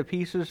way the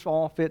pieces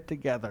all fit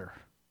together.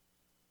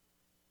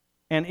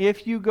 And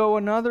if you go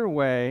another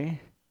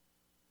way,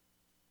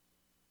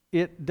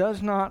 it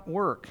does not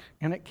work,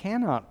 and it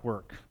cannot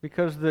work,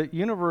 because the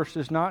universe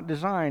is not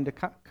designed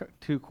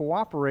to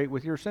cooperate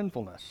with your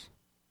sinfulness.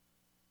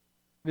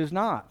 It is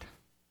not.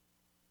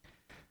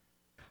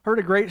 Heard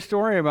a great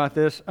story about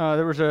this.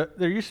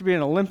 There used to be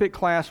an Olympic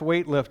class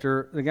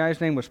weightlifter. The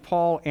guy's name was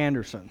Paul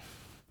Anderson.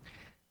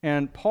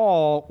 And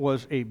Paul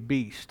was a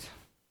beast.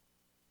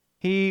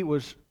 He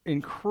was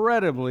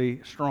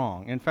incredibly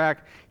strong. In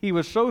fact, he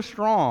was so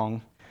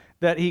strong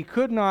that he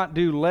could not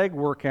do leg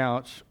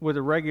workouts with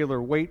a regular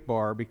weight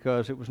bar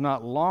because it was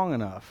not long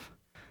enough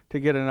to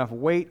get enough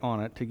weight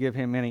on it to give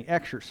him any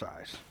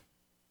exercise.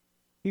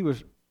 He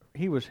was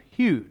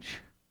huge.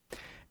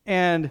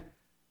 And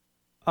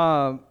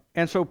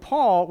so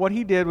Paul, what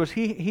he did was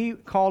he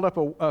called up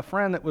a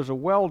friend that was a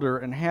welder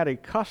and had a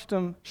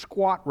custom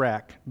squat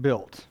rack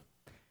built.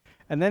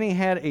 And then he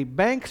had a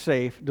bank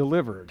safe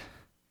delivered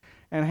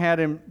and had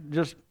him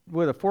just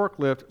with a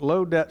forklift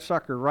load that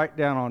sucker right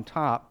down on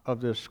top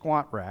of this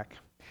squat rack.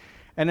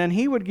 And then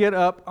he would get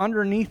up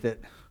underneath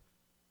it,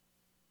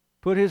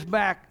 put his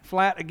back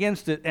flat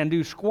against it, and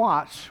do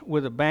squats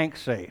with a bank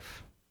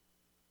safe.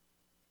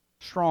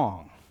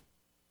 Strong.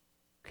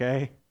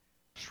 Okay?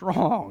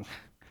 Strong.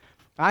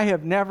 I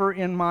have never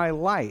in my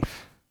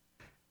life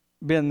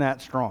been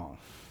that strong.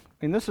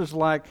 I mean, this is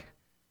like,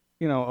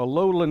 a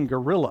lowland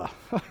gorilla.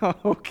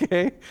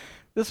 Okay?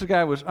 This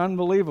guy was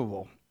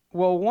unbelievable.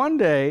 Well, one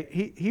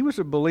day, he was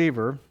a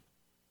believer,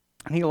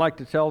 and he liked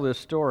to tell this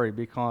story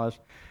because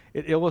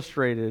it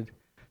illustrated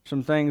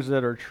some things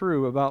that are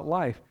true about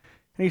life.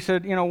 And he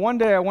said, one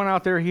day I went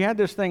out there, he had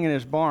this thing in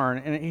his barn,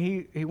 and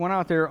he went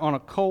out there on a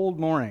cold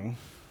morning,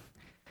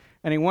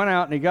 and he went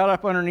out and he got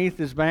up underneath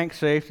his bank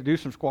safe to do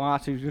some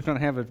squats. He was just going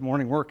to have his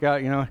morning workout,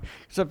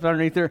 He's up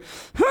underneath there,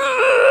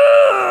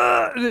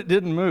 and it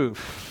didn't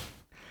move.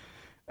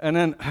 And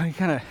then he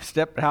kind of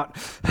stepped out.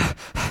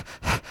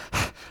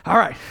 All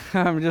right,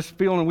 I'm just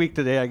feeling weak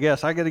today, I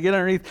guess. I got to get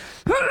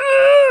underneath.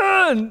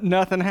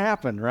 Nothing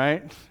happened,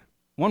 right?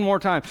 One more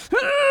time.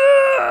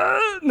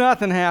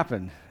 Nothing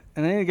happened.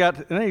 And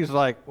then he's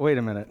like, wait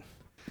a minute.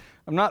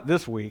 I'm not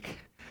this weak.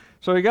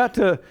 So he got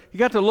to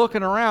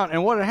looking around,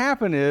 and what had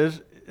happened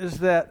is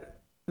that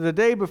the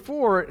day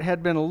before it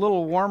had been a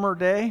little warmer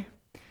day,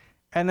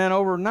 and then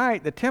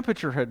overnight the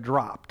temperature had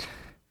dropped.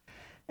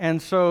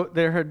 And so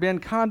there had been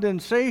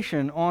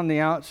condensation on the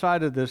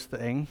outside of this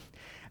thing,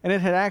 and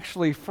it had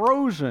actually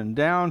frozen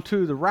down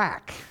to the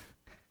rack.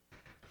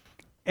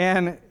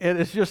 And it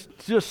is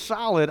just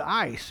solid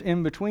ice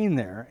in between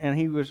there. And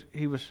he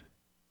was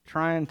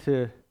trying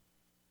to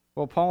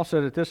Well, Paul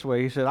said it this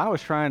way. He said, I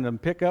was trying to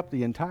pick up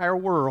the entire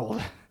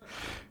world.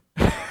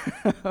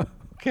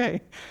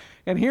 Okay.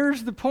 And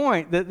here's the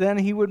point that then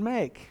he would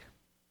make.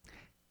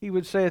 He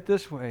would say it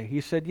this way.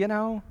 He said,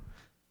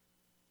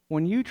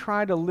 when you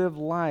try to live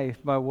life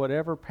by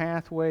whatever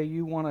pathway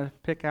you want to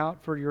pick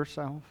out for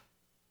yourself,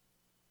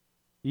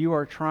 you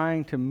are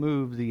trying to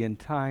move the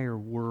entire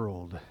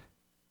world,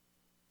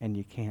 and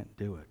you can't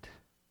do it.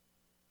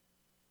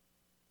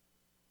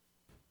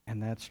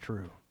 And that's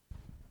true.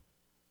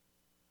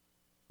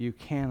 You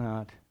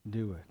cannot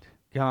do it.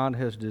 God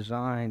has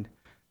designed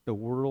the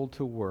world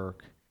to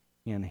work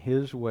in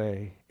His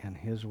way and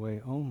His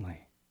way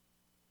only.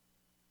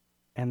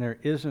 And there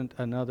isn't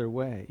another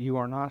way. You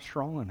are not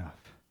strong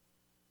enough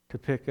to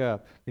pick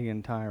up the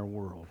entire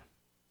world.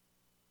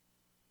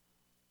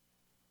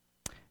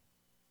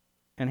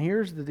 And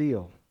here's the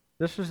deal.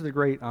 This is the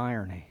great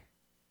irony.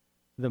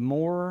 The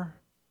more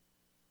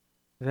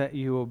that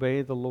you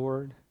obey the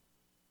Lord,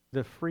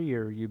 the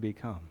freer you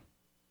become.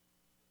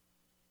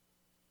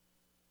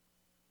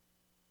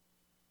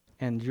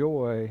 And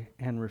joy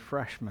and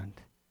refreshment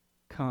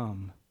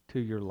come to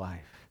your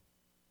life,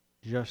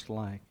 just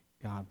like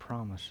God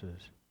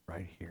promises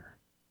right here.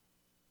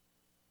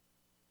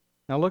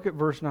 Now look at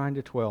verse 9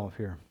 to 12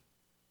 here.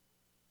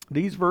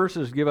 These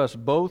verses give us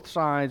both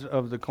sides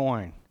of the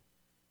coin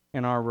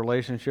in our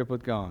relationship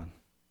with God.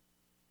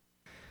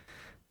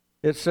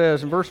 It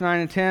says in verse 9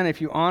 and 10,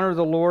 if you honor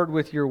the Lord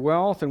with your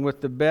wealth and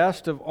with the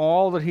best of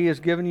all that He has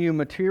given you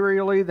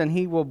materially, then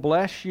He will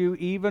bless you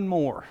even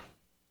more.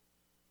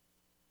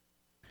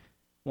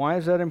 Why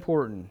is that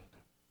important?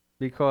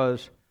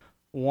 Because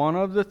one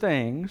of the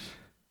things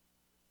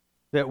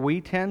that we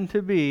tend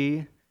to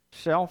be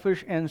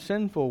selfish and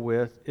sinful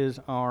with is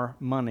our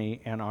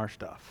money and our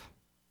stuff.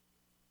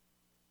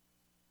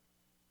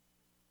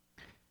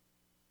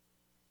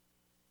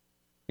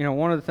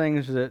 One of the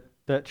things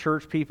that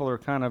church people are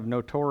kind of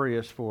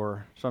notorious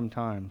for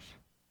sometimes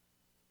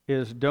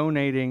is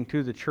donating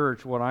to the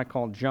church what I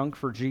call junk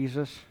for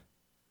Jesus.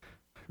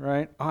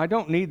 Right? I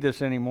don't need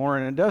this anymore,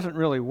 and it doesn't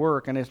really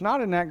work, and it's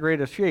not in that great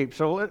a shape,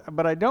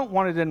 but I don't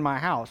want it in my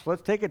house.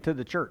 Let's take it to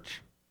the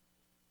church.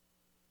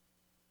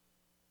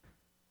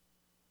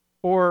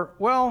 Or,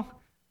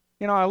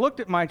 I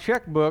looked at my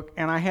checkbook,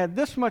 and I had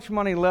this much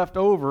money left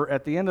over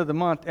at the end of the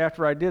month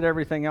after I did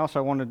everything else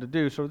I wanted to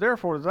do, so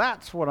therefore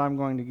that's what I'm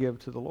going to give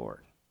to the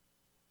Lord.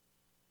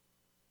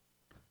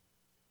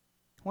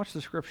 What's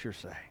the Scripture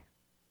say?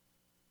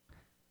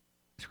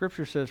 The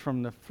Scripture says,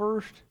 from the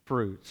first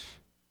fruits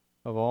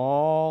of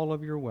all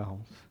of your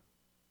wealth,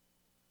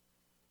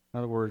 in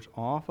other words,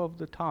 off of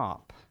the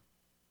top,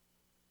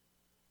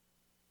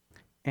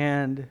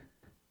 and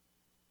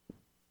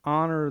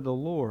honor the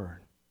Lord.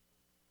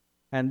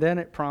 And then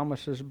it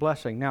promises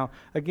blessing. Now,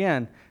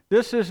 again,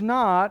 there's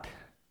not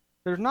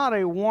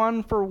a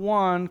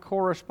one-for-one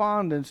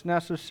correspondence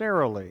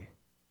necessarily.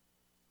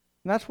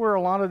 And that's where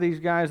a lot of these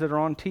guys that are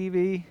on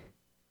TV,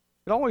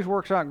 it always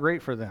works out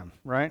great for them,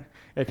 right?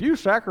 If you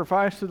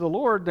sacrifice to the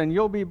Lord, then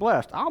you'll be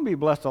blessed. I'll be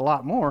blessed a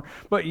lot more,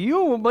 but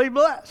you will be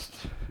blessed,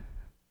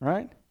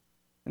 right?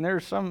 And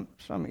there's some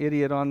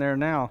idiot on there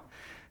now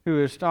who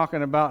is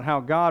talking about how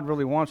God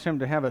really wants him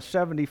to have a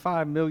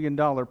 $75 million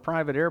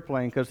private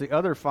airplane because the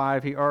other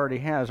 5 he already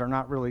has are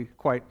not really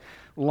quite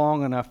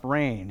long enough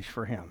range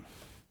for him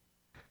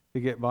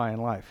to get by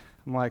in life.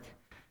 I'm like,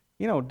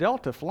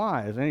 Delta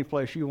flies any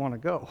place you want to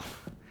go.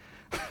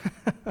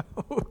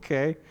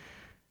 Okay.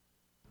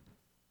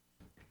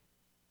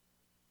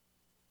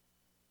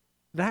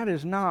 That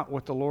is not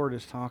what the Lord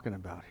is talking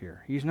about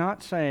here. He's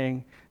not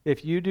saying,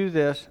 if you do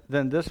this,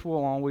 then this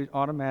will always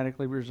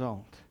automatically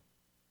result.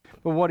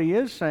 But what He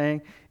is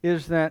saying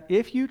is that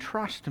if you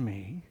trust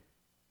Me,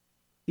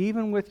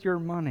 even with your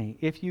money,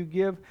 if you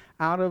give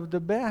out of the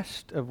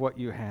best of what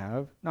you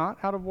have, not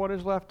out of what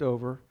is left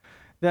over,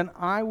 then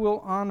I will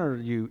honor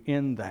you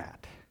in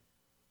that.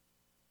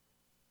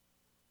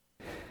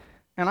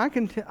 And I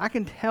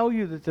can tell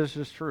you that this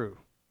is true.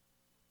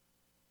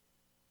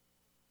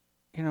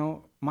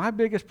 My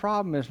biggest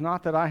problem is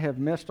not that I have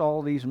missed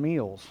all these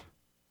meals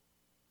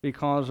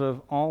because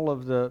of all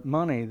of the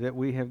money that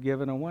we have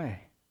given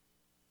away.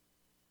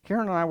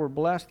 Karen and I were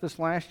blessed this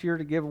last year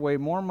to give away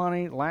more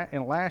money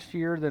in last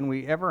year than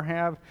we ever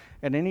have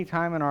at any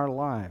time in our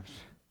lives.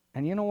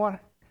 And you know what?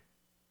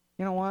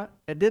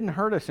 It didn't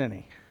hurt us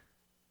any.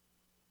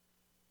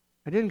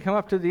 I didn't come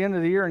up to the end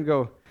of the year and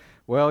go,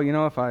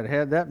 if I'd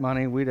had that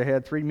money, we'd have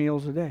had 3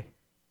 meals a day.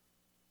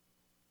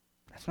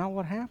 That's not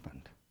what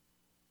happened.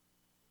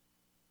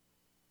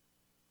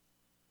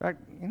 In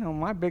fact,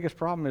 my biggest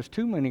problem is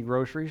too many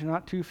groceries,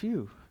 not too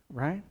few,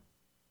 right?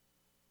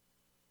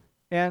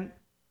 And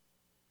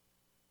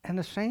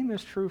the same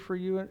is true for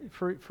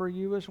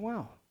you as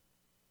well.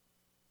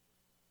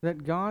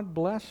 That God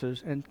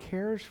blesses and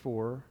cares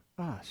for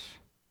us.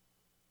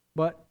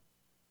 But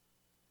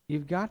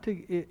you've got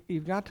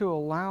to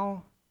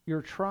allow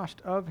your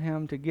trust of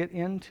Him to get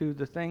into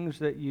the things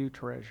that you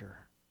treasure.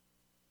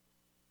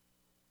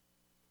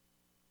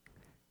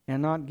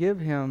 And not give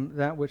Him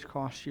that which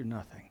costs you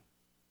nothing.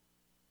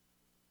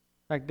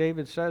 fact,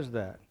 David says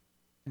that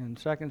in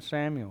 2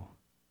 Samuel.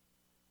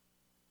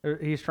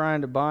 He's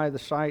trying to buy the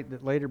site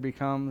that later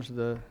becomes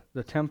the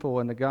temple,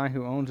 and the guy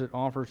who owns it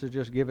offers to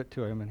just give it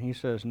to him. And he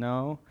says,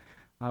 no,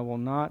 I will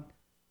not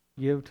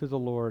give to the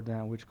Lord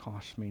that which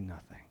costs me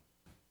nothing.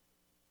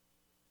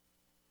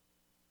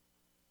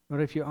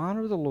 But if you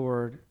honor the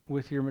Lord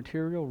with your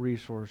material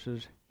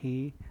resources,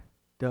 He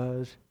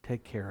does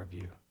take care of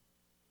you.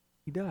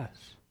 He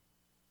does.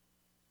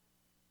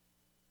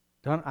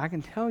 I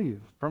can tell you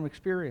from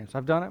experience.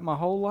 I've done it my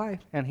whole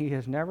life, and He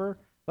has never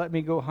let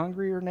me go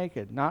hungry or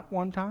naked. Not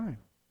one time.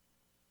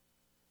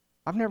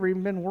 I've never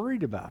even been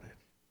worried about it.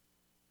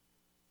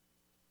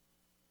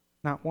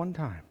 Not one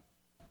time.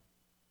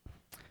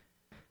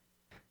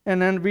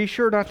 And then be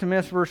sure not to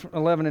miss verse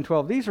 11 and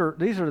 12. These are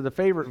the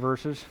favorite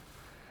verses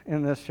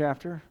in this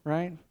chapter,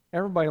 right?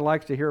 Everybody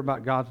likes to hear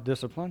about God's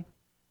discipline.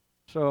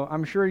 So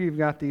I'm sure you've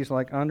got these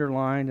like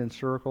underlined and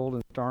circled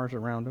and stars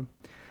around them.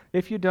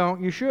 If you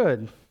don't, you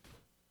should.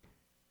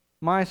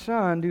 My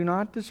son, do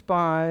not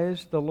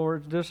despise the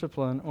Lord's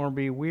discipline or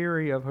be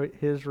weary of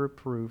His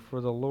reproof,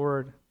 for the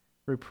Lord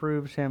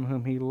reproves him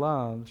whom He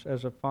loves,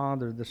 as a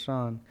father the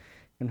son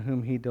in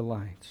whom He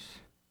delights.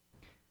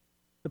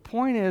 The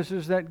point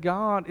is that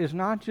God is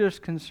not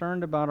just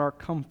concerned about our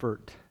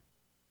comfort.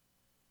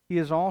 He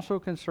is also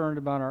concerned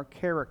about our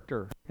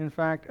character. In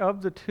fact,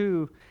 of the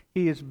two,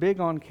 He is big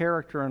on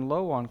character and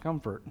low on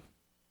comfort.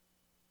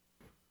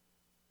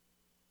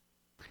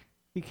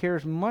 He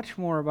cares much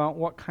more about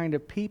what kind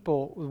of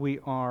people we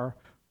are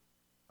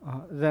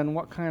than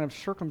what kind of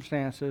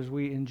circumstances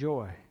we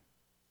enjoy.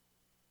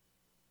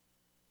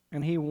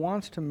 And He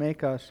wants to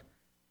make us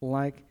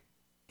like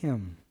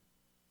Him.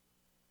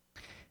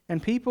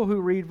 And people who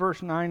read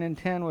verse 9 and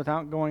 10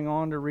 without going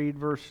on to read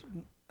verse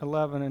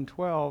 11 and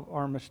 12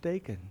 are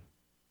mistaken.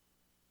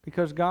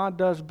 Because God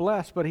does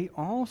bless, but He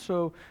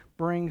also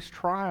brings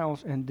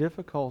trials and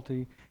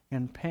difficulty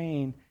and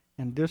pain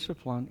and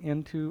discipline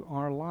into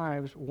our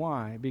lives.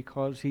 Why?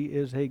 Because He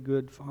is a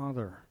good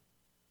Father.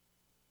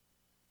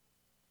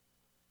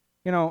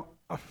 You know,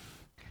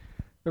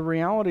 the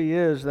reality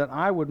is that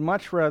I would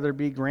much rather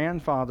be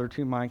grandfather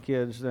to my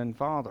kids than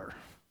father,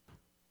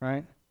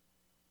 right?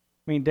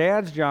 I mean,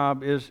 Dad's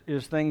job is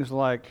things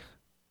like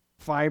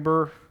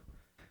fiber,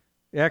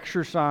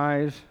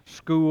 exercise,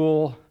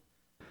 school,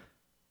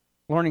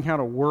 learning how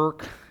to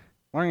work,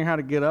 learning how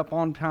to get up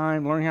on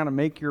time, learning how to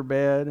make your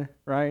bed,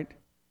 right?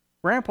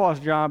 Grandpa's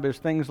job is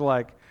things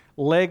like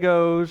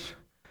Legos,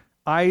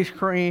 ice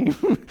cream,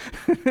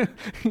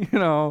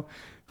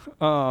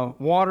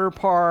 water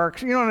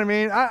parks. You know what I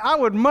mean? I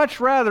would much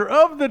rather,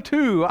 of the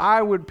two,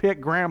 I would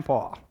pick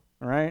Grandpa,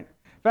 right?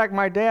 In fact,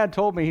 my dad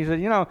told me, he said,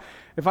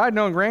 if I'd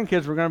known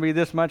grandkids were going to be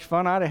this much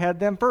fun, I'd have had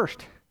them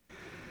first.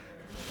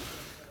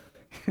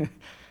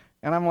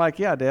 And I'm like,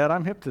 yeah, Dad,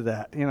 I'm hip to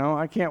that.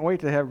 I can't wait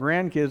to have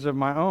grandkids of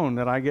my own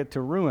that I get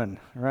to ruin,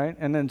 right?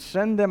 And then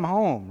send them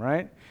home,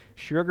 right?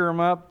 Sugar them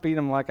up, feed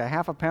them like a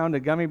half a pound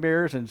of gummy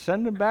bears, and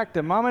send them back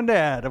to Mom and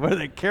Dad, where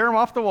they carry them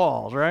off the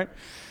walls, right?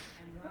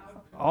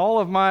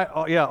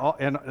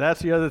 And that's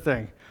the other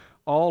thing.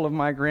 All of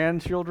my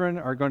grandchildren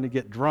are going to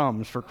get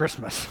drums for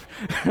Christmas,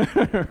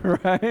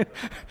 right?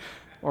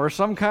 Or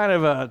some kind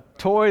of a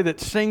toy that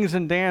sings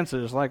and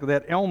dances, like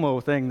that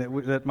Elmo thing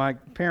that my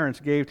parents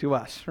gave to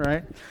us,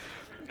 right?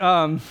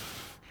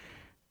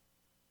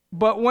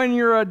 But when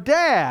you're a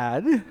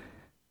dad,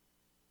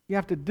 you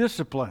have to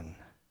discipline,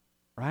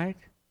 right?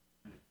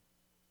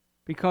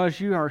 Because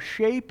you are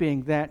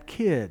shaping that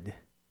kid.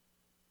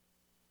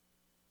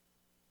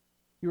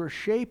 You are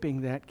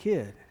shaping that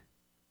kid.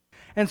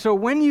 And so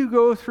when you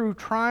go through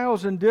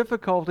trials and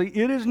difficulty,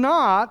 it is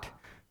not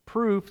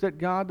proof that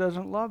God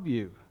doesn't love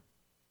you.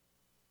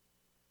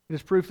 It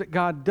is proof that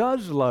God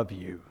does love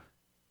you.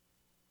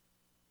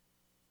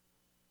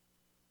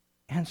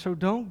 And so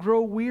don't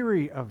grow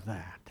weary of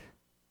that.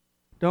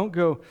 Don't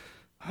go,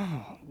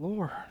 oh,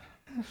 Lord,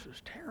 this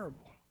is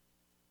terrible.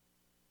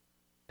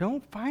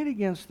 Don't fight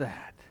against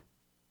that.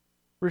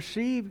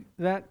 Receive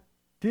that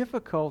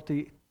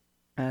difficulty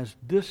as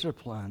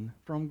discipline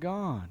from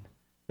God,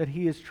 that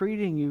He is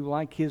treating you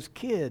like His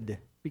kid,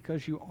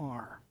 because you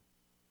are.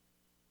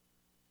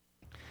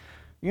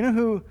 You know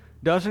who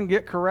doesn't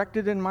get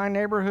corrected in my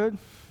neighborhood?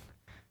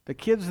 The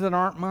kids that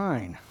aren't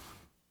mine.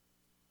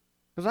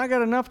 Because I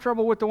got enough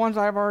trouble with the ones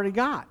I've already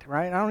got,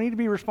 right? I don't need to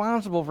be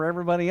responsible for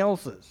everybody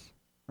else's,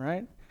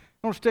 right? I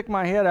don't stick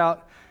my head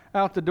out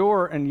the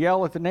door and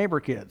yell at the neighbor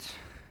kids,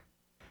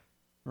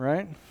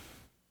 right?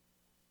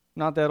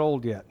 Not that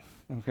old yet,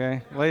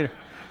 okay?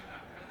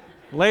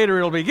 Later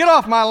it'll be, get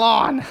off my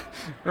lawn,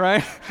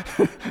 right?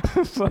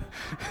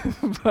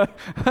 but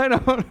I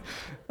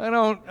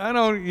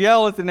don't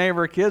yell at the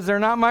neighbor kids. They're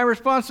not my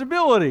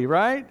responsibility,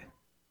 right?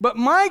 But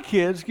my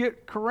kids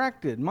get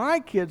corrected. My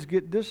kids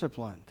get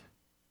disciplined.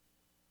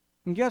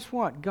 And guess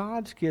what?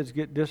 God's kids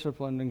get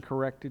disciplined and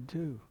corrected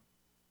too.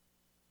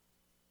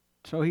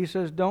 So He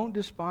says, don't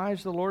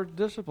despise the Lord's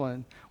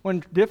discipline.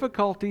 When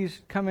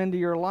difficulties come into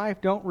your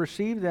life, don't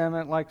receive them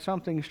like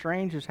something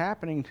strange is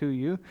happening to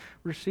you.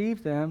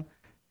 Receive them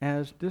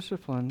as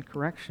discipline,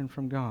 correction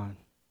from God.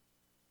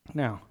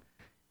 Now,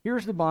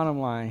 here's the bottom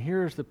line.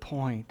 Here's the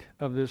point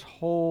of this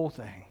whole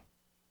thing.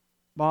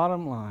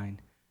 Bottom line,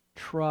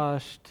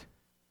 trust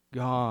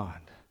God.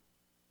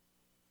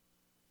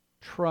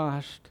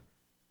 Trust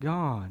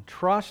God.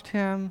 Trust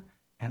Him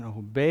and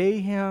obey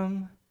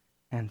Him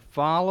and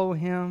follow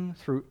Him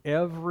through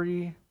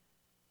every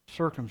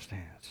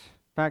circumstance.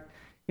 In fact,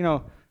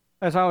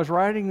 as I was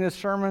writing this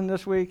sermon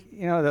this week,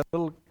 that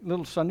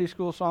little Sunday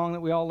school song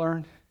that we all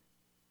learned,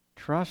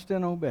 trust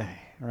and obey,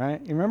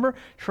 right? You remember?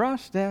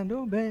 Trust and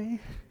obey,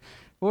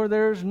 for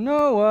there's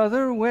no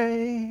other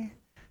way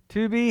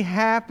to be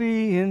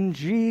happy in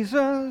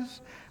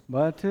Jesus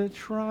but to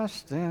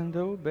trust and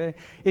obey.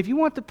 If you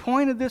want the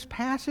point of this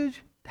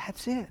passage,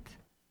 that's it.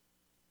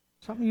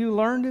 Something you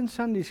learned in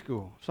Sunday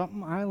school,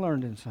 something I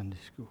learned in Sunday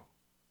school.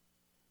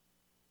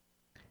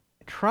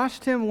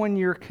 Trust Him when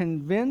you're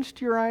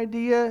convinced your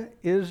idea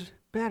is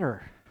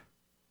better.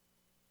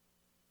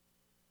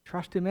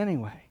 Trust Him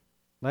anyway.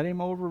 Let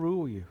Him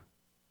overrule you.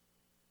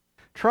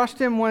 Trust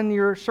Him when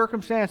your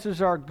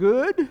circumstances are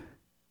good.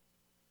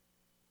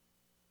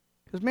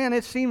 Because, man,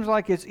 it seems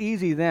like it's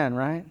easy then,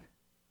 right?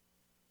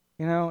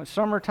 It's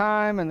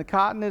summertime and the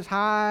cotton is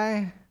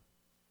high.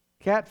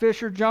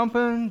 Catfish are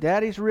jumping.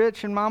 Daddy's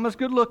rich and mama's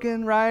good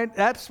looking, right?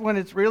 That's when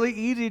it's really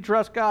easy to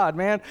trust God,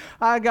 man.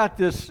 I got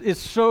this. It's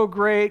so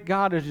great.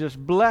 God is just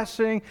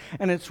blessing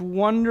and it's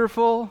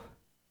wonderful.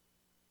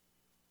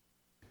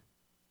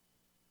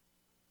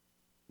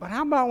 But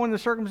how about when the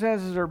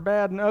circumstances are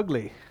bad and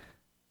ugly?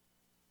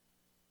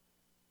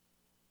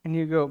 And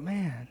you go,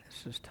 man,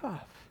 this is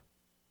tough.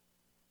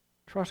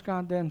 Trust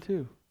God then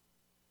too.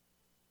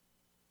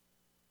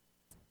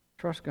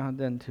 Trust God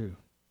then too.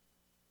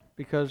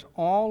 Because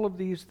all of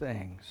these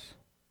things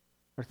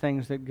are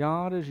things that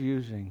God is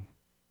using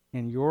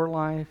in your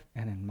life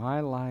and in my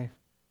life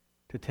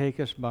to take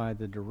us by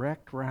the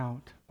direct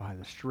route, by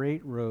the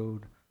straight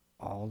road,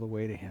 all the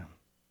way to Him.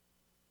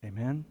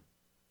 Amen?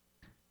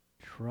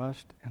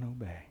 Trust and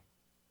obey.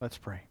 Let's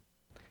pray.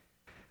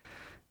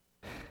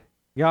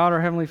 God,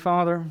 our Heavenly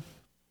Father,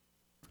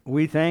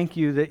 we thank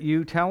You that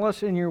You tell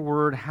us in Your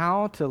Word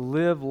how to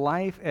live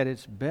life at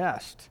its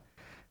best,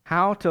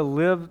 how to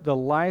live the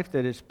life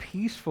that is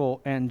peaceful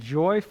and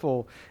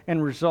joyful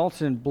and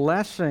results in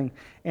blessing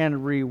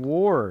and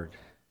reward.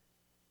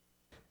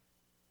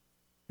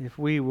 If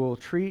we will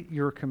treat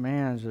Your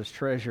commands as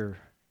treasure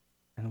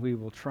and we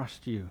will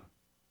trust You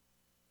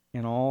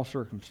in all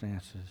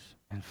circumstances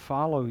and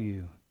follow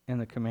You in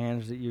the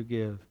commands that You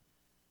give,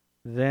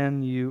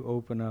 then You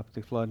open up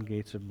the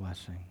floodgates of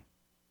blessing.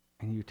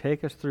 And You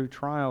take us through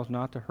trials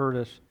not to hurt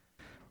us,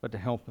 but to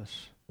help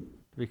us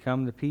to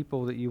become the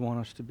people that You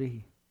want us to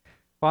be.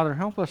 Father,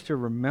 help us to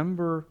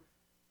remember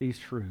these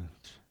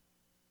truths.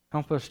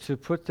 Help us to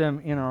put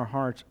them in our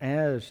hearts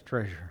as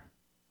treasure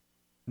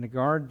and to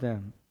guard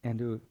them and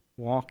to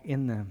walk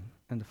in them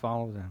and to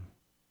follow them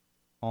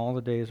all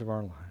the days of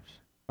our lives.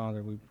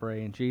 Father, we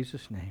pray in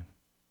Jesus' name.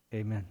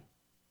 Amen.